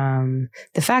away from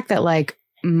the fact that like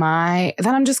that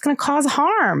I'm just going to cause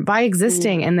harm by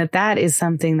existing. And that is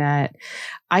something that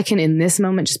I can in this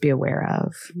moment just be aware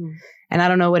of. And I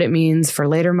don't know what it means for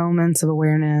later moments of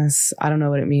awareness. I don't know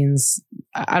what it means.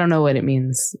 I don't know what it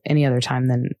means any other time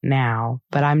than now.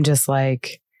 But I'm just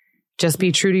like, just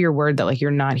be true to your word that like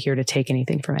you're not here to take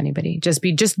anything from anybody. Just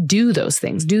do those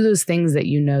things. Do those things that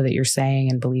you know that you're saying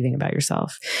and believing about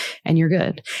yourself. And you're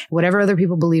good. Whatever other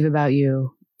people believe about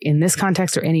you in this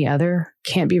context or any other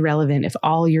can't be relevant if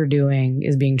all you're doing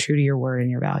is being true to your word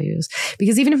and your values.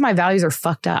 Because even if my values are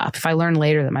fucked up, if I learn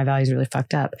later that my values are really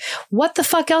fucked up, what the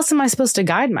fuck else am I supposed to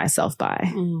guide myself by?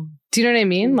 Do you know what I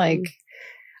mean? Like,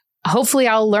 hopefully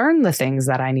I'll learn the things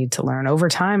that I need to learn over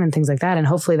time and things like that. And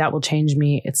hopefully that will change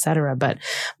me, etc. But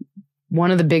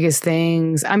one of the biggest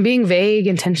things, I'm being vague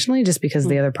intentionally just because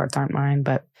the other parts aren't mine,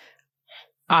 but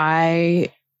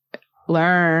I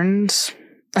learned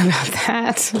about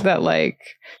that like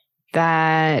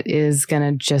that is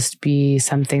gonna just be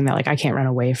something that like I can't run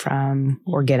away from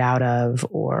or get out of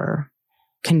or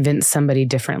convince somebody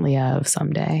differently of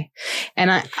someday. And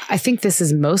I think this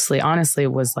is mostly, honestly,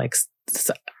 was like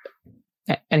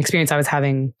an experience I was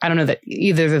having. I don't know that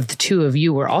either of the two of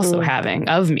you were also having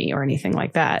of me or anything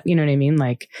like that. You know what I mean?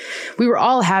 Like we were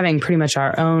all having pretty much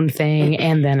our own thing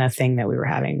and then a thing that we were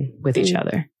having with each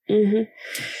other.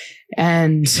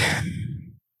 And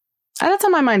that's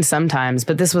on my mind sometimes,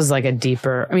 but this was like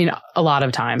a lot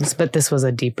of times, but this was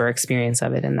a deeper experience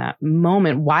of it in that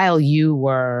moment while you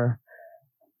were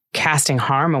casting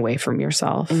harm away from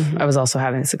yourself. I was also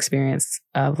having this experience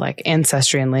of like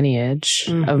ancestry and lineage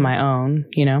of my own,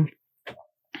 you know?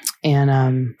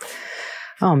 And,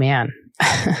 oh man,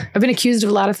 I've been accused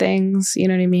of a lot of things, you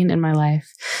know what I mean, in my life.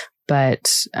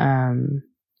 But,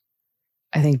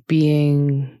 I think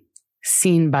being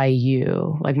seen by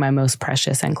you, like my most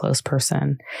precious and close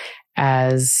person,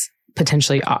 as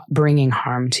potentially bringing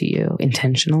harm to you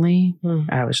intentionally,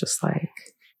 I was just like,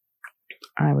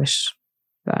 I wish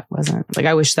that wasn't, like,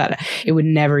 I wish that it would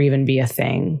never even be a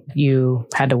thing you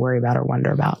had to worry about or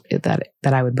wonder about, that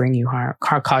I would bring you harm,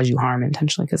 cause you harm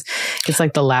intentionally, because it's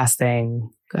like the last thing.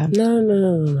 Go ahead.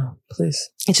 No, please.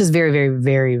 It's just very, very,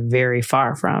 very, very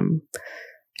far from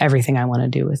everything I want to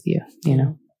do with you, you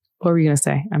know? What were you going to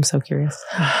say? I'm so curious.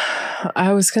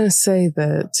 I was going to say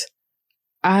that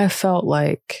I felt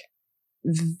like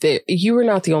you were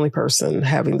not the only person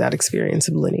having that experience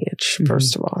of lineage,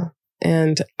 first of all.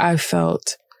 And I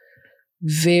felt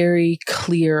very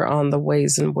clear on the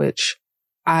ways in which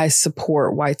I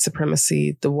support white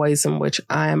supremacy, the ways in which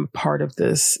I am part of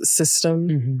this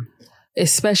system.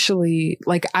 Especially,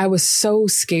 like, I was so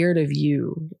scared of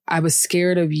you. I was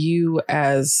scared of you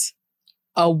as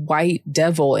a white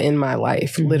devil in my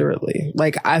life, literally.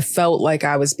 Like, I felt like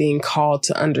I was being called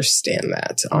to understand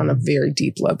that on a very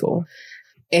deep level.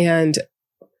 And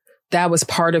that was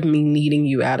part of me needing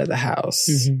you out of the house.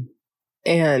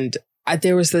 And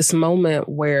there was this moment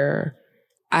where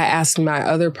I asked my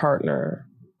other partner,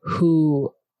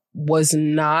 who was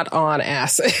not on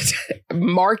acid,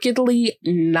 markedly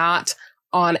not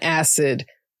on acid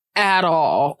at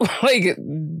all. Like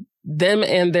them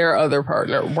and their other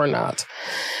partner were not.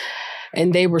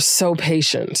 And they were so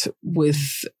patient with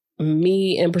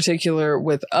me in particular,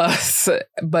 with us.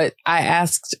 But I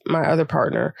asked my other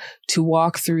partner to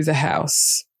walk through the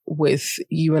house with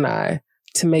you and I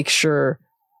to make sure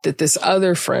that this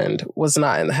other friend was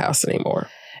not in the house anymore.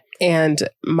 And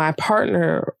my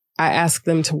partner, I asked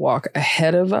them to walk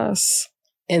ahead of us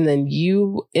and then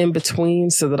you in between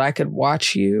so that I could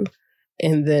watch you,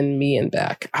 and then me in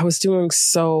back. I was doing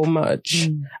so much.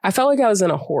 I felt like I was in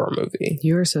a horror movie.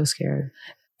 You were so scared.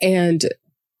 And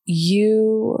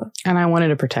I wanted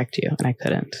to protect you, and I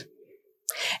couldn't.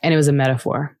 And it was a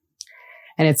metaphor.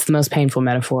 And it's the most painful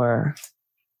metaphor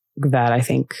that I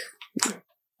think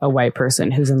a white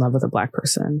person who's in love with a black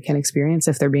person can experience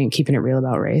if they're keeping it real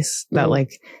about race. That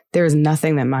like, there is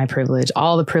nothing that my privilege,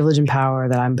 all the privilege and power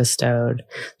that I'm bestowed,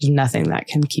 there's nothing that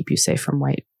can keep you safe from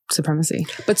white supremacy.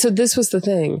 But so this was the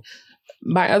thing.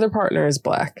 My other partner is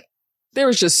black. There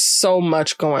was just so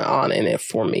much going on in it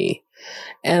for me.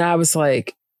 And I was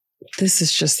like, this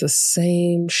is just the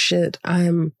same shit.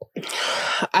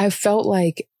 I felt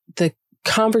like the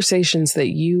conversations that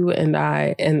you and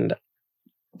I and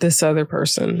this other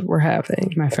person were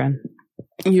having, my friend,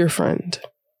 your friend,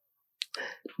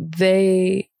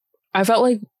 I felt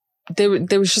like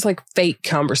there was just like fake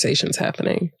conversations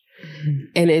happening.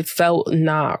 And it felt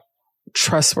not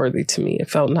trustworthy to me. It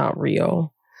felt not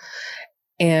real.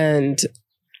 And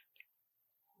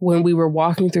when we were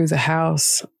walking through the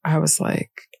house, I was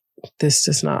like, this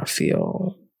does not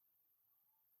feel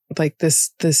like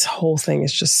this whole thing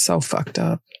is just so fucked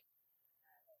up.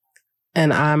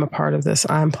 And I'm a part of this.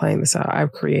 I'm playing this out.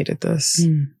 I've created this.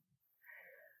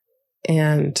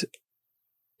 And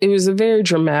it was a very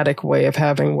dramatic way of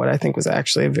having what I think was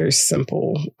actually a very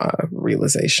simple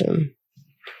realization.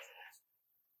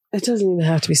 It doesn't even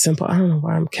have to be simple. I don't know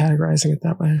why I'm categorizing it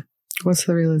that way. What's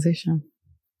the realization?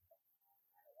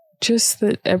 Just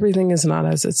that everything is not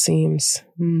as it seems,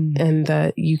 and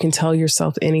that you can tell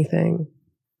yourself anything.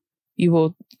 You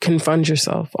will confund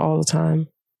yourself all the time.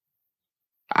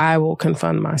 I will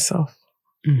confund myself.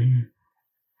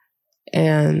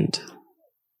 And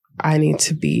I need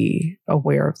to be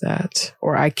aware of that,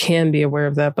 or I can be aware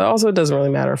of that, but also it doesn't really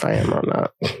matter if I am or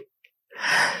not.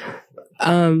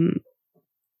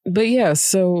 But yeah,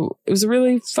 so it was a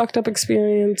really fucked up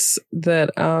experience that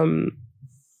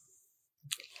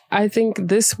I think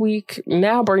this week,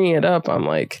 now bringing it up, I'm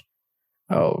like,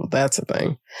 oh, that's a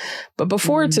thing. But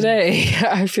before today,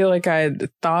 I feel like I had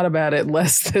thought about it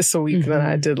less this week than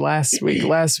I did last week.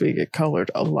 Last week, it colored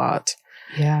a lot.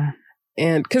 Yeah.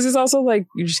 And because it's also like,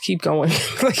 you just keep going.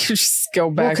 Like, you just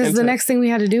go back. Because the next thing we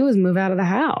had to do was move out of the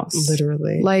house.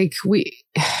 Literally. Like,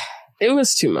 it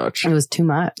was too much. It was too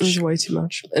much. It was way too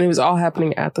much. And it was all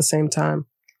happening at the same time.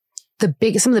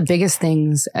 Some of the biggest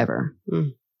things ever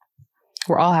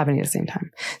were all happening at the same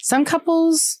time.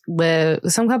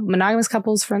 Monogamous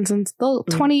couples, for instance,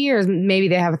 20 years, maybe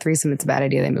they have a threesome. It's a bad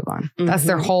idea. They move on. That's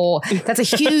their whole, that's a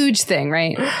huge thing,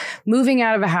 right? Moving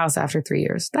out of a house after 3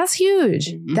 years. That's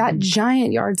huge. That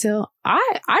giant yard sale.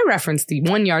 I referenced the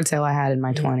one yard sale I had in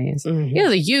my 20s. It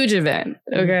was a huge event.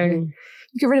 Okay.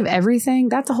 You get rid of everything.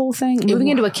 That's a whole thing. Moving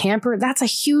into a camper. That's a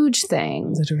huge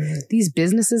thing. Literally. These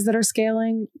businesses that are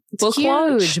scaling. Book huge.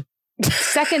 launch.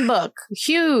 Second book.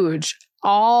 Huge.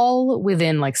 All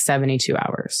within like 72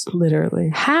 hours. Literally.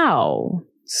 How?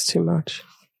 It's too much.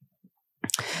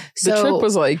 So, the trip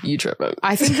was like, you tripping.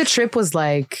 I think the trip was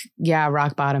like, yeah,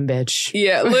 rock bottom, bitch.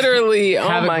 Yeah, literally.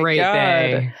 Have oh my a great God.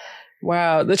 day.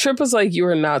 Wow. The trip was like, you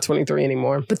are not 23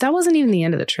 anymore. But that wasn't even the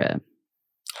end of the trip.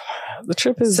 The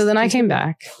trip is... So then I came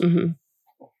back.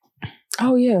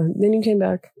 Oh, yeah. Then you came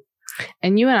back.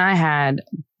 And you and I had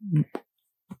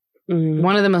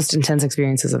one of the most intense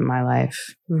experiences of my life.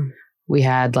 We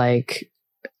had like...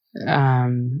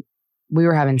 we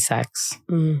were having sex.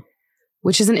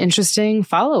 Which is an interesting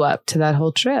follow-up to that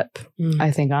whole trip. I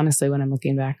think, honestly, when I'm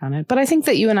looking back on it. But I think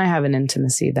that you and I have an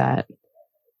intimacy that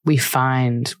we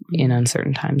find in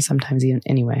uncertain times, sometimes even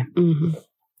anyway.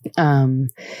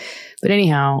 But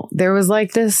anyhow, there was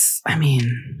like this, I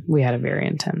mean, we had a very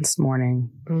intense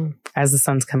morning as the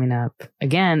sun's coming up.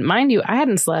 Again, mind you, I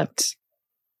hadn't slept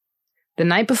the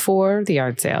night before the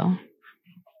yard sale,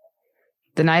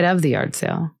 the night of the yard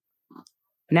sale.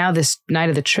 Now this night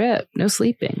of the trip, no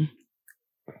sleeping.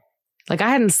 Like I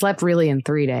hadn't slept really in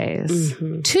 3 days.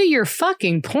 To your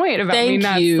fucking point about me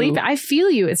not sleeping. I feel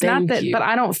you. It's not that, but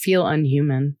I don't feel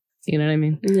unhuman. You know what I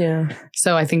mean? Yeah.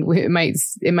 So I think it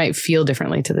might feel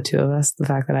differently to the two of us. The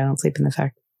fact that I don't sleep and the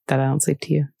fact that I don't sleep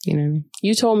to you. You know what I mean?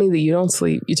 You told me that you don't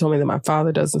sleep. You told me that my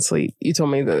father doesn't sleep. You told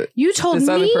me that this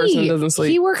other person doesn't sleep.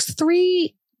 He works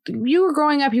you were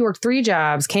growing up, he worked 3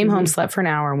 jobs, came home, slept for an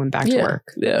hour, and went back to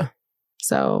work. Yeah.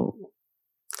 So.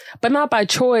 But not by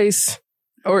choice.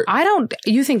 Or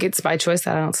you think it's by choice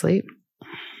that I don't sleep?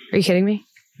 Are you kidding me?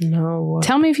 No.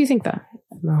 Tell me if you think that.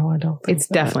 No, I don't think it's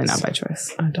definitely not by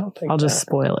choice. I don't think I'll just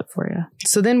spoil it for you.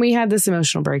 So then we had this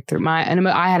emotional breakthrough. I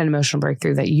had an emotional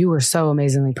breakthrough that you were so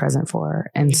amazingly present for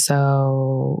and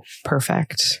so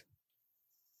perfect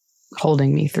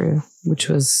holding me through, which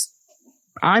was,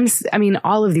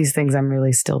 all of these things I'm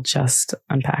really still just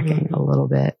unpacking a little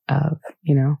bit of,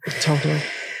 you know. Totally.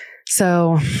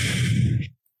 So,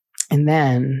 and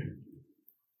then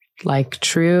like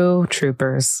true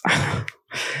troopers,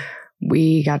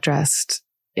 we got dressed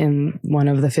in one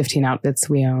of the 15 outfits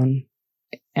we own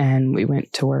and we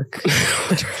went to work.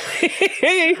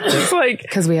 Literally. Just like,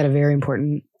 because we had a very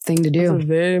important thing to do. It was a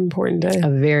very important day. A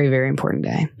very, very important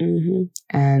day. Mm-hmm.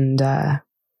 And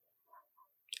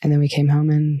then we came home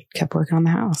and kept working on the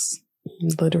house.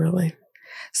 Literally.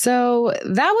 So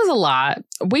that was a lot.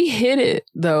 We hit it,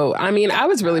 though. I mean, I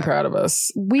was really proud of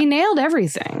us. We nailed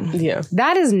everything. Yeah.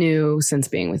 That is new since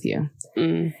being with you.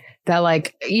 Mm. That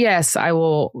like, yes, I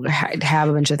will have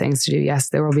a bunch of things to do. Yes,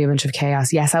 there will be a bunch of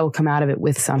chaos. Yes, I will come out of it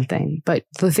with something. But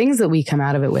the things that we come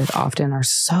out of it with often are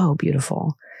so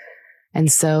beautiful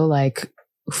and so like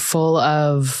full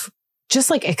of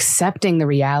just like accepting the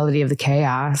reality of the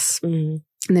chaos and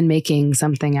then making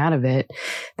something out of it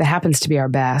that happens to be our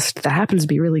best, that happens to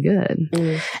be really good.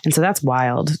 And so that's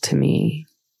wild to me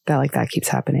that like that keeps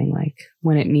happening. Like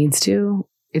when it needs to,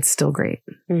 it's still great,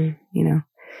 you know?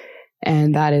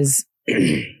 And that is,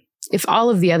 if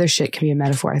all of the other shit can be a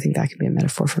metaphor, I think that can be a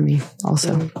metaphor for me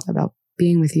also about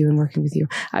being with you and working with you.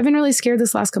 I've been really scared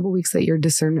this last couple of weeks that your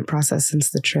discernment process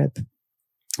since the trip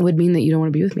would mean that you don't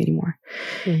want to be with me anymore.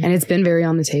 And it's been very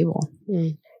on the table.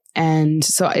 And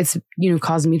so it's, you know,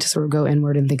 caused me to sort of go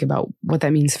inward and think about what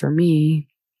that means for me.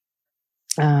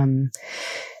 And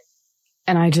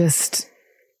I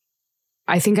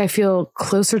think I feel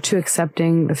closer to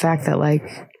accepting the fact that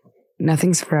like,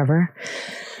 nothing's forever,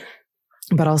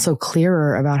 but also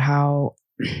clearer about how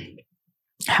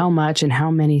much and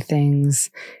how many things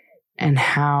and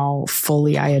how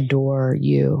fully I adore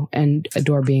you and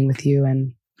adore being with you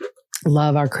and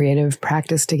love our creative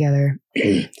practice together.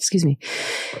 Excuse me.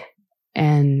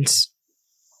 And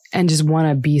just want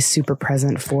to be super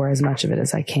present for as much of it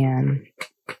as I can.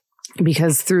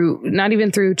 Because not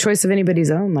even through choice of anybody's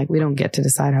own, like we don't get to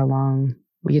decide how long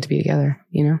we get to be together,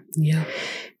 you know? Yeah.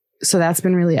 So that's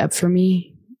been really up for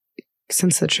me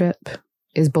since the trip,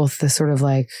 is both the sort of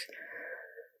like,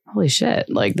 holy shit,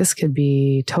 like this could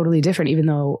be totally different. Even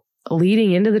though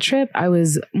leading into the trip, I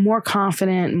was more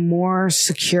confident, more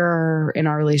secure in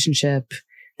our relationship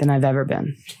than I've ever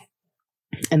been.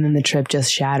 And then the trip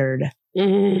just shattered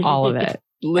all of it.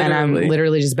 And I'm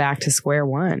literally just back to square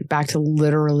one, back to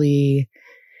literally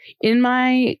in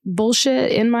my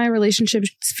bullshit, in my relationship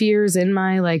fears, in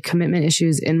my like commitment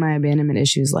issues, in my abandonment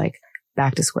issues, like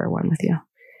back to square one with you.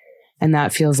 And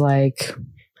that feels like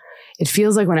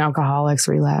when alcoholics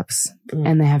relapse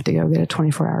and they have to go get a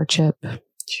 24-hour chip.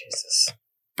 Jesus.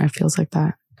 It feels like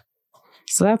that.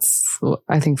 So that's,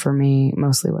 I think for me,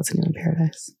 mostly what's new in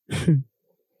paradise.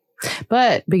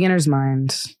 But beginner's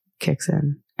mind kicks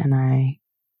in and I,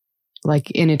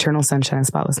 like in eternal sunshine and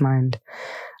spotless mind,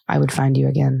 I would find you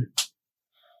again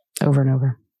over and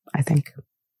over. I think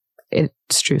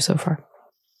it's true so far.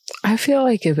 I feel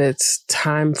like if it's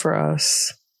time for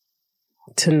us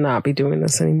to not be doing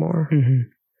this anymore,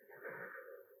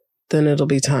 then it'll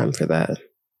be time for that.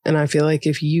 And I feel like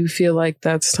if you feel like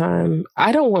that's time,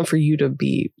 I don't want for you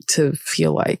to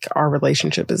feel like our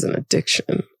relationship is an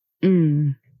addiction,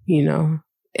 you know?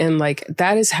 And like,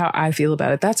 that is how I feel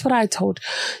about it. That's what I told.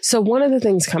 So one of the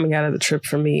things coming out of the trip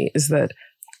for me is that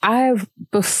I've,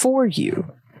 before you,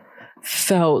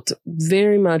 felt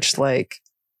very much like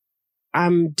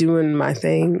I'm doing my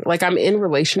thing. Like I'm in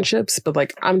relationships, but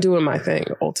like I'm doing my thing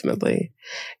ultimately.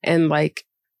 And like,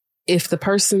 if the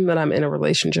person that I'm in a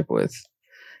relationship with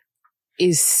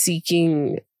is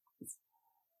seeking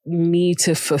me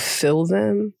to fulfill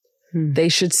them, they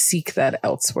should seek that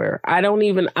elsewhere.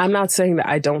 I'm not saying that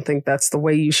I don't think that's the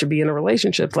way you should be in a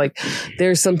relationship. Like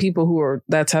there's some people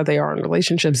that's how they are in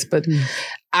relationships, but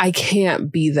I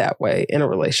can't be that way in a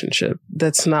relationship.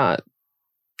 It's not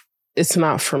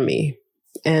for me.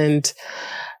 And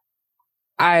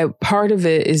part of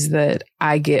it is that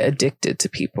I get addicted to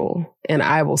people and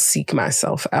I will seek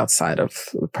myself outside of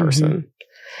the person.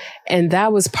 And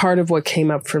that was part of what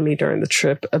came up for me during the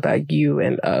trip about you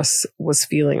and us, was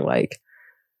feeling like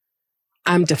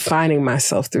I'm defining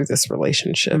myself through this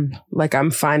relationship. Like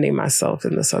I'm finding myself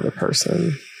in this other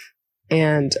person.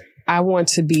 And I want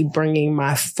to be bringing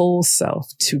my full self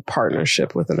to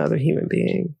partnership with another human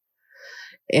being.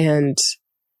 And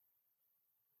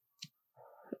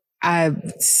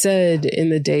I've said in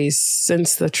the days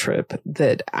since the trip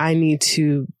that I need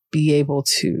to be able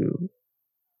to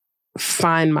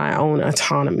find my own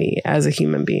autonomy as a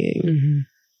human being. Mm-hmm.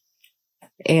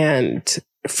 And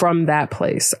from that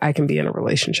place, I can be in a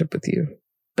relationship with you.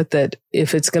 But that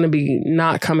if it's going to be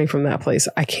not coming from that place,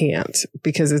 I can't,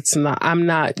 because it's not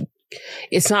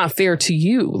fair to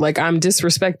you. Like I'm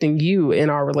disrespecting you in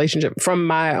our relationship from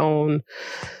my own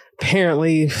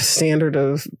apparently standard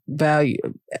of value,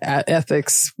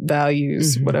 ethics,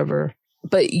 values, whatever.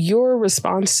 But your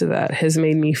response to that has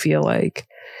made me feel like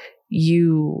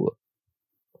you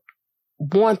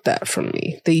want that from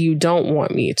me, that you don't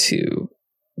want me to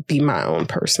be my own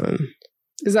person.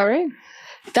 Is that right?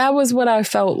 That was what I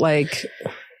felt like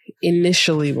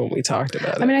initially when we talked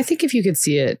about it. I mean, I think if you could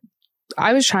see it,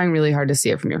 I was trying really hard to see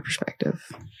it from your perspective,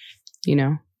 you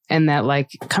know? And that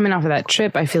like coming off of that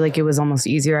trip, I feel like it was almost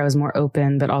easier. I was more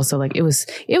open, but also like it was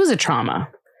a trauma.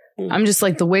 I'm just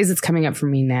like the ways it's coming up for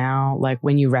me now, like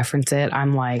when you reference it,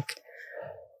 I'm like,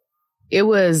 it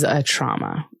was a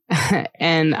trauma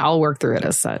and I'll work through it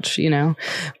as such, you know?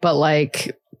 But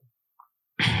like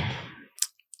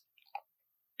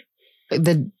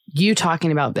you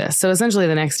talking about this. So essentially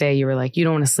the next day you were like, you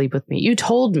don't want to sleep with me. You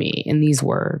told me in these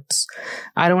words,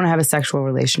 I don't want to have a sexual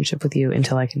relationship with you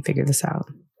until I can figure this out.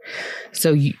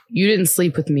 So you didn't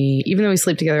sleep with me, even though we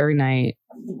sleep together every night.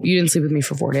 You didn't sleep with me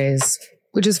for 4 days,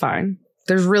 which is fine.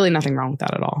 There's really nothing wrong with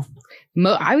that at all.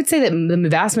 I would say that the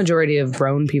vast majority of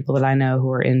grown people that I know who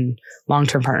are in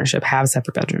long-term partnership have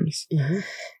separate bedrooms. Mm-hmm.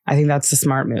 I think that's a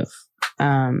smart move.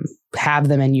 Have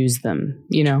them and use them,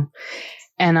 you know?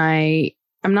 And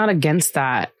I'm not against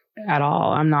that at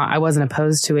all. I wasn't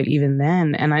opposed to it even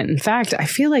then. And in fact, I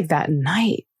feel like that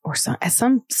night or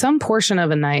some portion of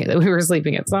a night that we were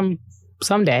sleeping at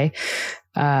some day,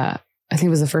 I think it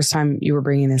was the first time you were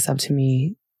bringing this up to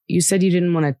me. You said you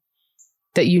didn't want to,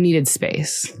 that you needed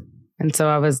space. And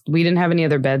so we didn't have any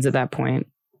other beds at that point.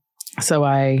 So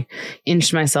I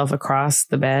inched myself across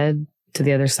the bed to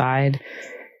the other side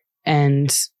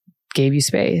and gave you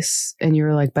space. And you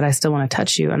were like, but I still want to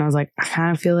touch you. And I was like, I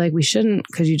kind of feel like we shouldn't,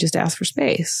 because you just asked for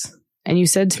space. And you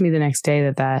said to me the next day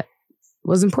that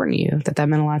was important to you, that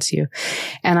meant a lot to you.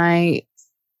 And I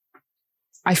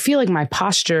feel like my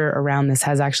posture around this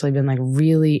has actually been like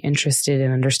really interested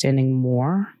in understanding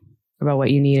more about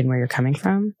what you need and where you're coming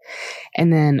from.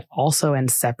 And then also and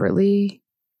separately,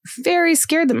 very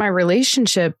scared that my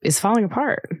relationship is falling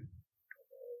apart.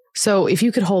 So if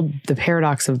you could hold the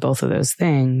paradox of both of those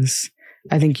things,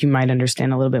 I think you might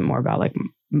understand a little bit more about like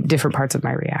different parts of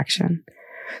my reaction.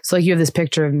 So like you have this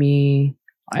picture of me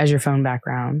as your phone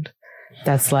background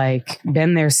that's like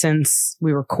been there since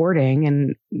we were courting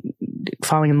and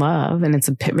falling in love. And it's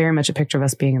very much a picture of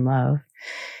us being in love.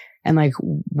 And like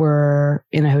we're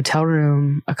in a hotel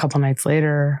room a couple nights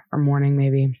later or morning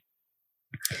maybe,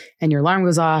 and your alarm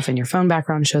goes off and your phone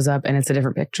background shows up and it's a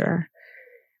different picture,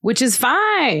 which is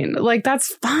fine. Like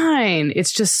that's fine.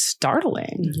 It's just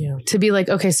startling to be like,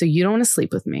 okay, so you don't want to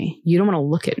sleep with me. You don't want to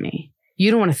look at me.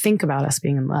 You don't want to think about us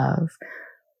being in love.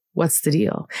 What's the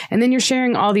deal? And then you're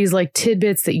sharing all these like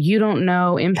tidbits that you don't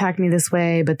know impact me this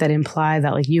way, but that imply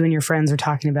that like you and your friends are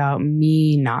talking about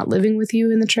me not living with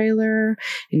you in the trailer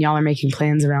and y'all are making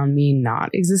plans around me not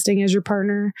existing as your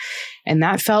partner. And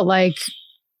that felt like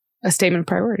a statement of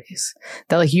priorities,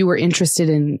 that like you were interested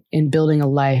in building a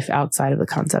life outside of the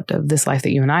concept of this life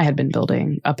that you and I had been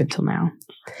building up until now.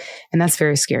 And that's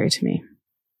very scary to me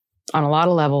on a lot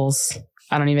of levels.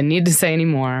 I don't even need to say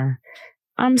anymore.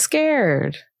 I'm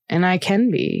scared. And I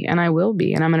can be, and I will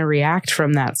be, and I'm going to react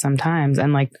from that sometimes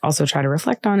and like also try to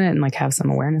reflect on it and like have some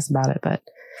awareness about it. But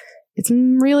it's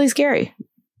really scary.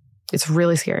 It's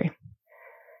really scary.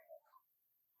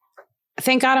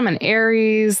 Thank God I'm an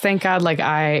Aries. Thank God like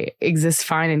I exist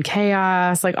fine in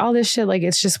chaos. Like all this shit, like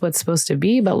it's just what's supposed to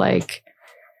be. But like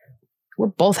we're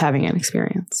both having an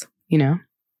experience, you know?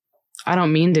 I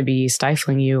don't mean to be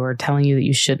stifling you or telling you that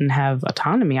you shouldn't have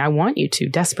autonomy. I want you to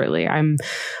desperately. I'm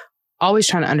always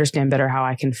trying to understand better how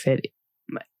I can fit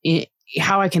in,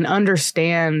 how I can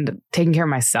understand taking care of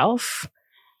myself,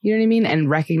 you know what I mean? And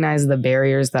recognize the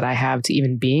barriers that I have to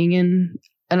even being in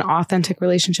an authentic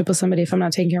relationship with somebody if I'm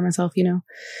not taking care of myself, you know?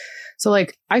 So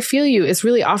like, I feel you. It's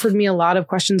really offered me a lot of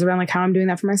questions around like how I'm doing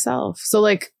that for myself. So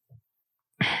like,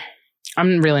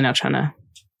 I'm really not trying to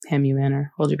hem you in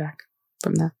or hold you back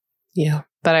from that. Yeah.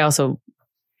 But I also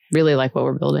really like what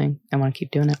we're building and want to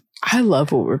keep doing it. I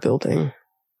love what we're building.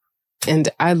 And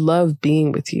I love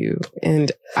being with you.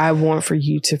 And I want for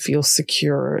you to feel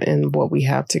secure in what we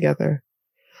have together.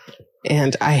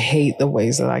 And I hate the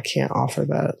ways that I can't offer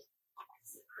that.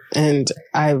 And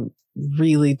I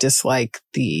really dislike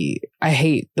I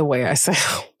hate the way I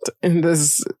sound in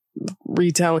this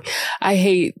retelling. I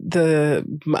hate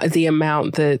the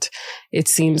amount that it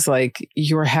seems like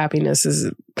your happiness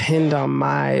is pinned on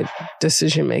my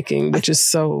decision making, which is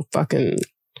so fucking...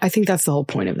 I think that's the whole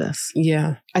point of this.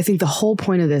 Yeah. I think the whole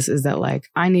point of this is that, like,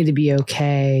 I need to be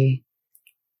okay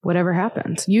whatever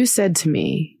happens. You said to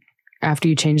me after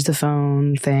you changed the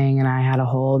phone thing and I had a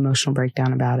whole emotional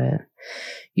breakdown about it,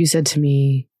 you said to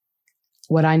me,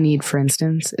 what I need, for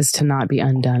instance, is to not be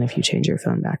undone if you change your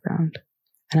phone background.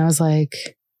 And I was like,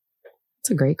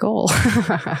 that's a great goal.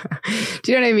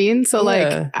 Do you know what I mean? So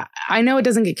like, I know it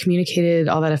doesn't get communicated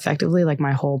all that effectively, like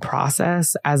my whole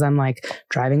process as I'm like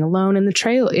driving alone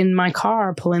in my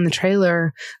car, pulling the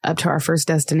trailer up to our first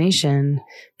destination,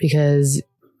 because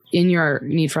in your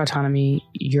need for autonomy,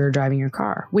 you're driving your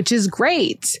car, which is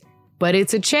great, but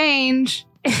it's a change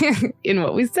in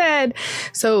what we said.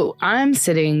 So I'm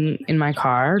sitting in my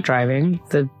car driving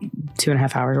the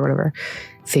 2.5 hours or whatever,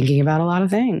 thinking about a lot of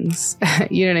things.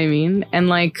 You know what I mean? And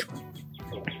like,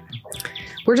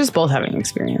 we're just both having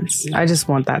experience. I just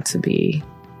want that to be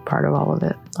part of all of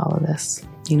it, all of this,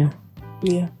 you know?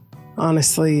 Yeah.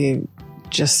 Honestly,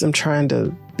 just I'm trying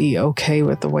to be okay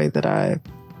with the way that I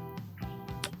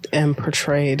am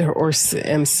portrayed or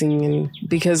am seen,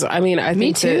 because I mean, I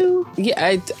think too.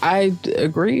 I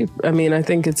agree. I mean, I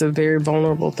think it's a very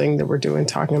vulnerable thing that we're doing,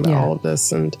 talking about all of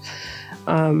this, and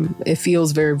it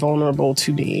feels very vulnerable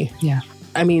to me. Yeah.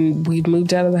 I mean, we've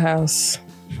moved out of the house.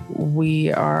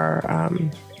 We are,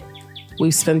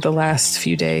 we've spent the last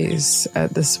few days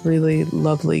at this really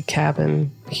lovely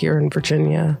cabin here in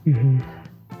Virginia,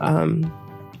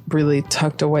 really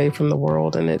tucked away from the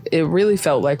world. And it really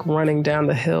felt like running down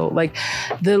the hill. Like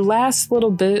the last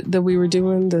little bit that we were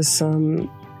doing this,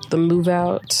 the move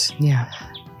out. Yeah.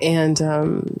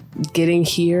 And getting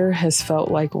here has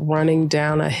felt like running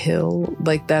down a hill,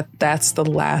 like that's the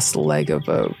last leg of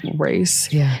a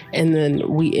race. Yeah. And then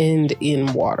we end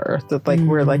in water, that like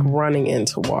we're like running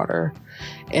into water.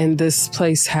 And this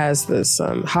place has this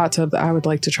hot tub that I would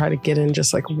like to try to get in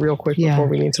just like real quick before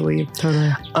we need to leave.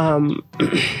 Totally.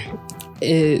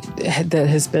 That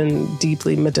has been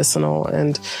deeply medicinal,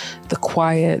 and the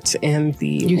quiet and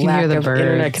the lack of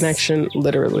internet connection,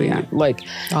 literally, like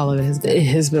all of it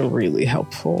has been really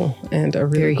helpful and a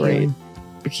really great,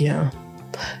 yeah.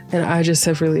 And I just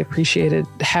have really appreciated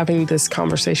having this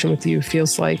conversation with you.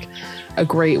 Feels like a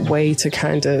great way to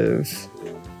kind of,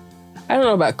 I don't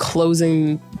know about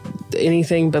closing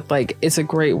anything, but like it's a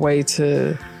great way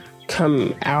to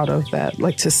come out of that,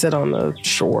 like to sit on the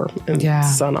shore and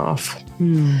sun off.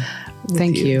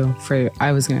 Thank you for,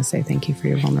 I was going to say thank you for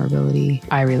your vulnerability.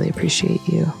 I really appreciate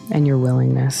you and your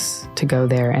willingness to go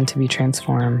there and to be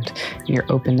transformed, and your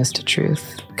openness to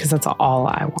truth, because that's all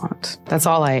I want. That's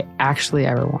all I actually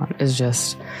ever want, is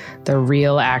just the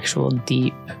real, actual,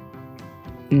 deep,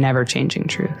 never changing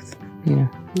truth, you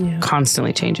know,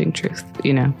 constantly changing truth,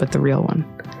 you know, but the real one.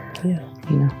 Yeah.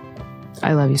 You know,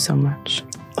 I love you so much.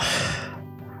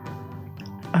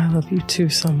 I love you too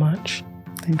so much.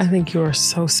 Thanks. I think you are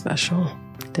so special.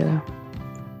 Ditto.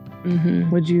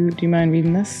 Do you mind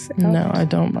reading this? No, I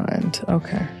don't mind.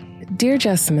 Okay. Dear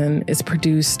Jessamine is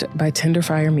produced by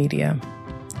Tenderfire Media.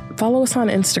 Follow us on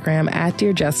Instagram at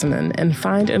Dear Jessamine, and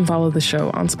find and follow the show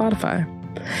on Spotify.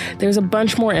 There's a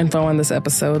bunch more info on this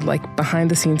episode, like behind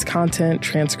the scenes content,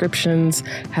 transcriptions,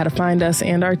 how to find us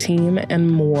and our team, and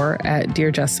more at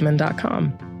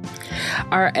dearjessamine.com.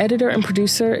 Our editor and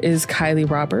producer is Kylie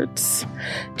Roberts.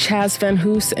 Chaz Van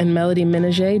Hoos and Melody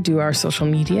Menager do our social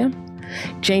media.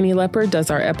 Janie Leopard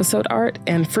does our episode art,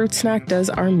 and Fruit Snack does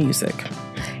our music.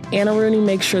 Anna Rooney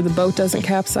makes sure the boat doesn't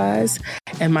capsize,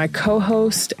 and my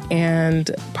co-host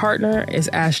and partner is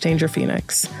Ash Danger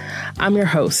Phoenix. I'm your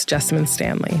host, Jessamine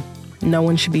Stanley. No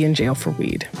one should be in jail for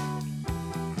weed.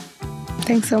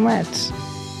 Thanks so much.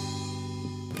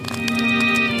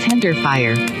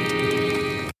 Tenderfire.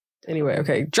 Anyway,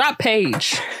 okay, drop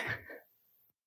page.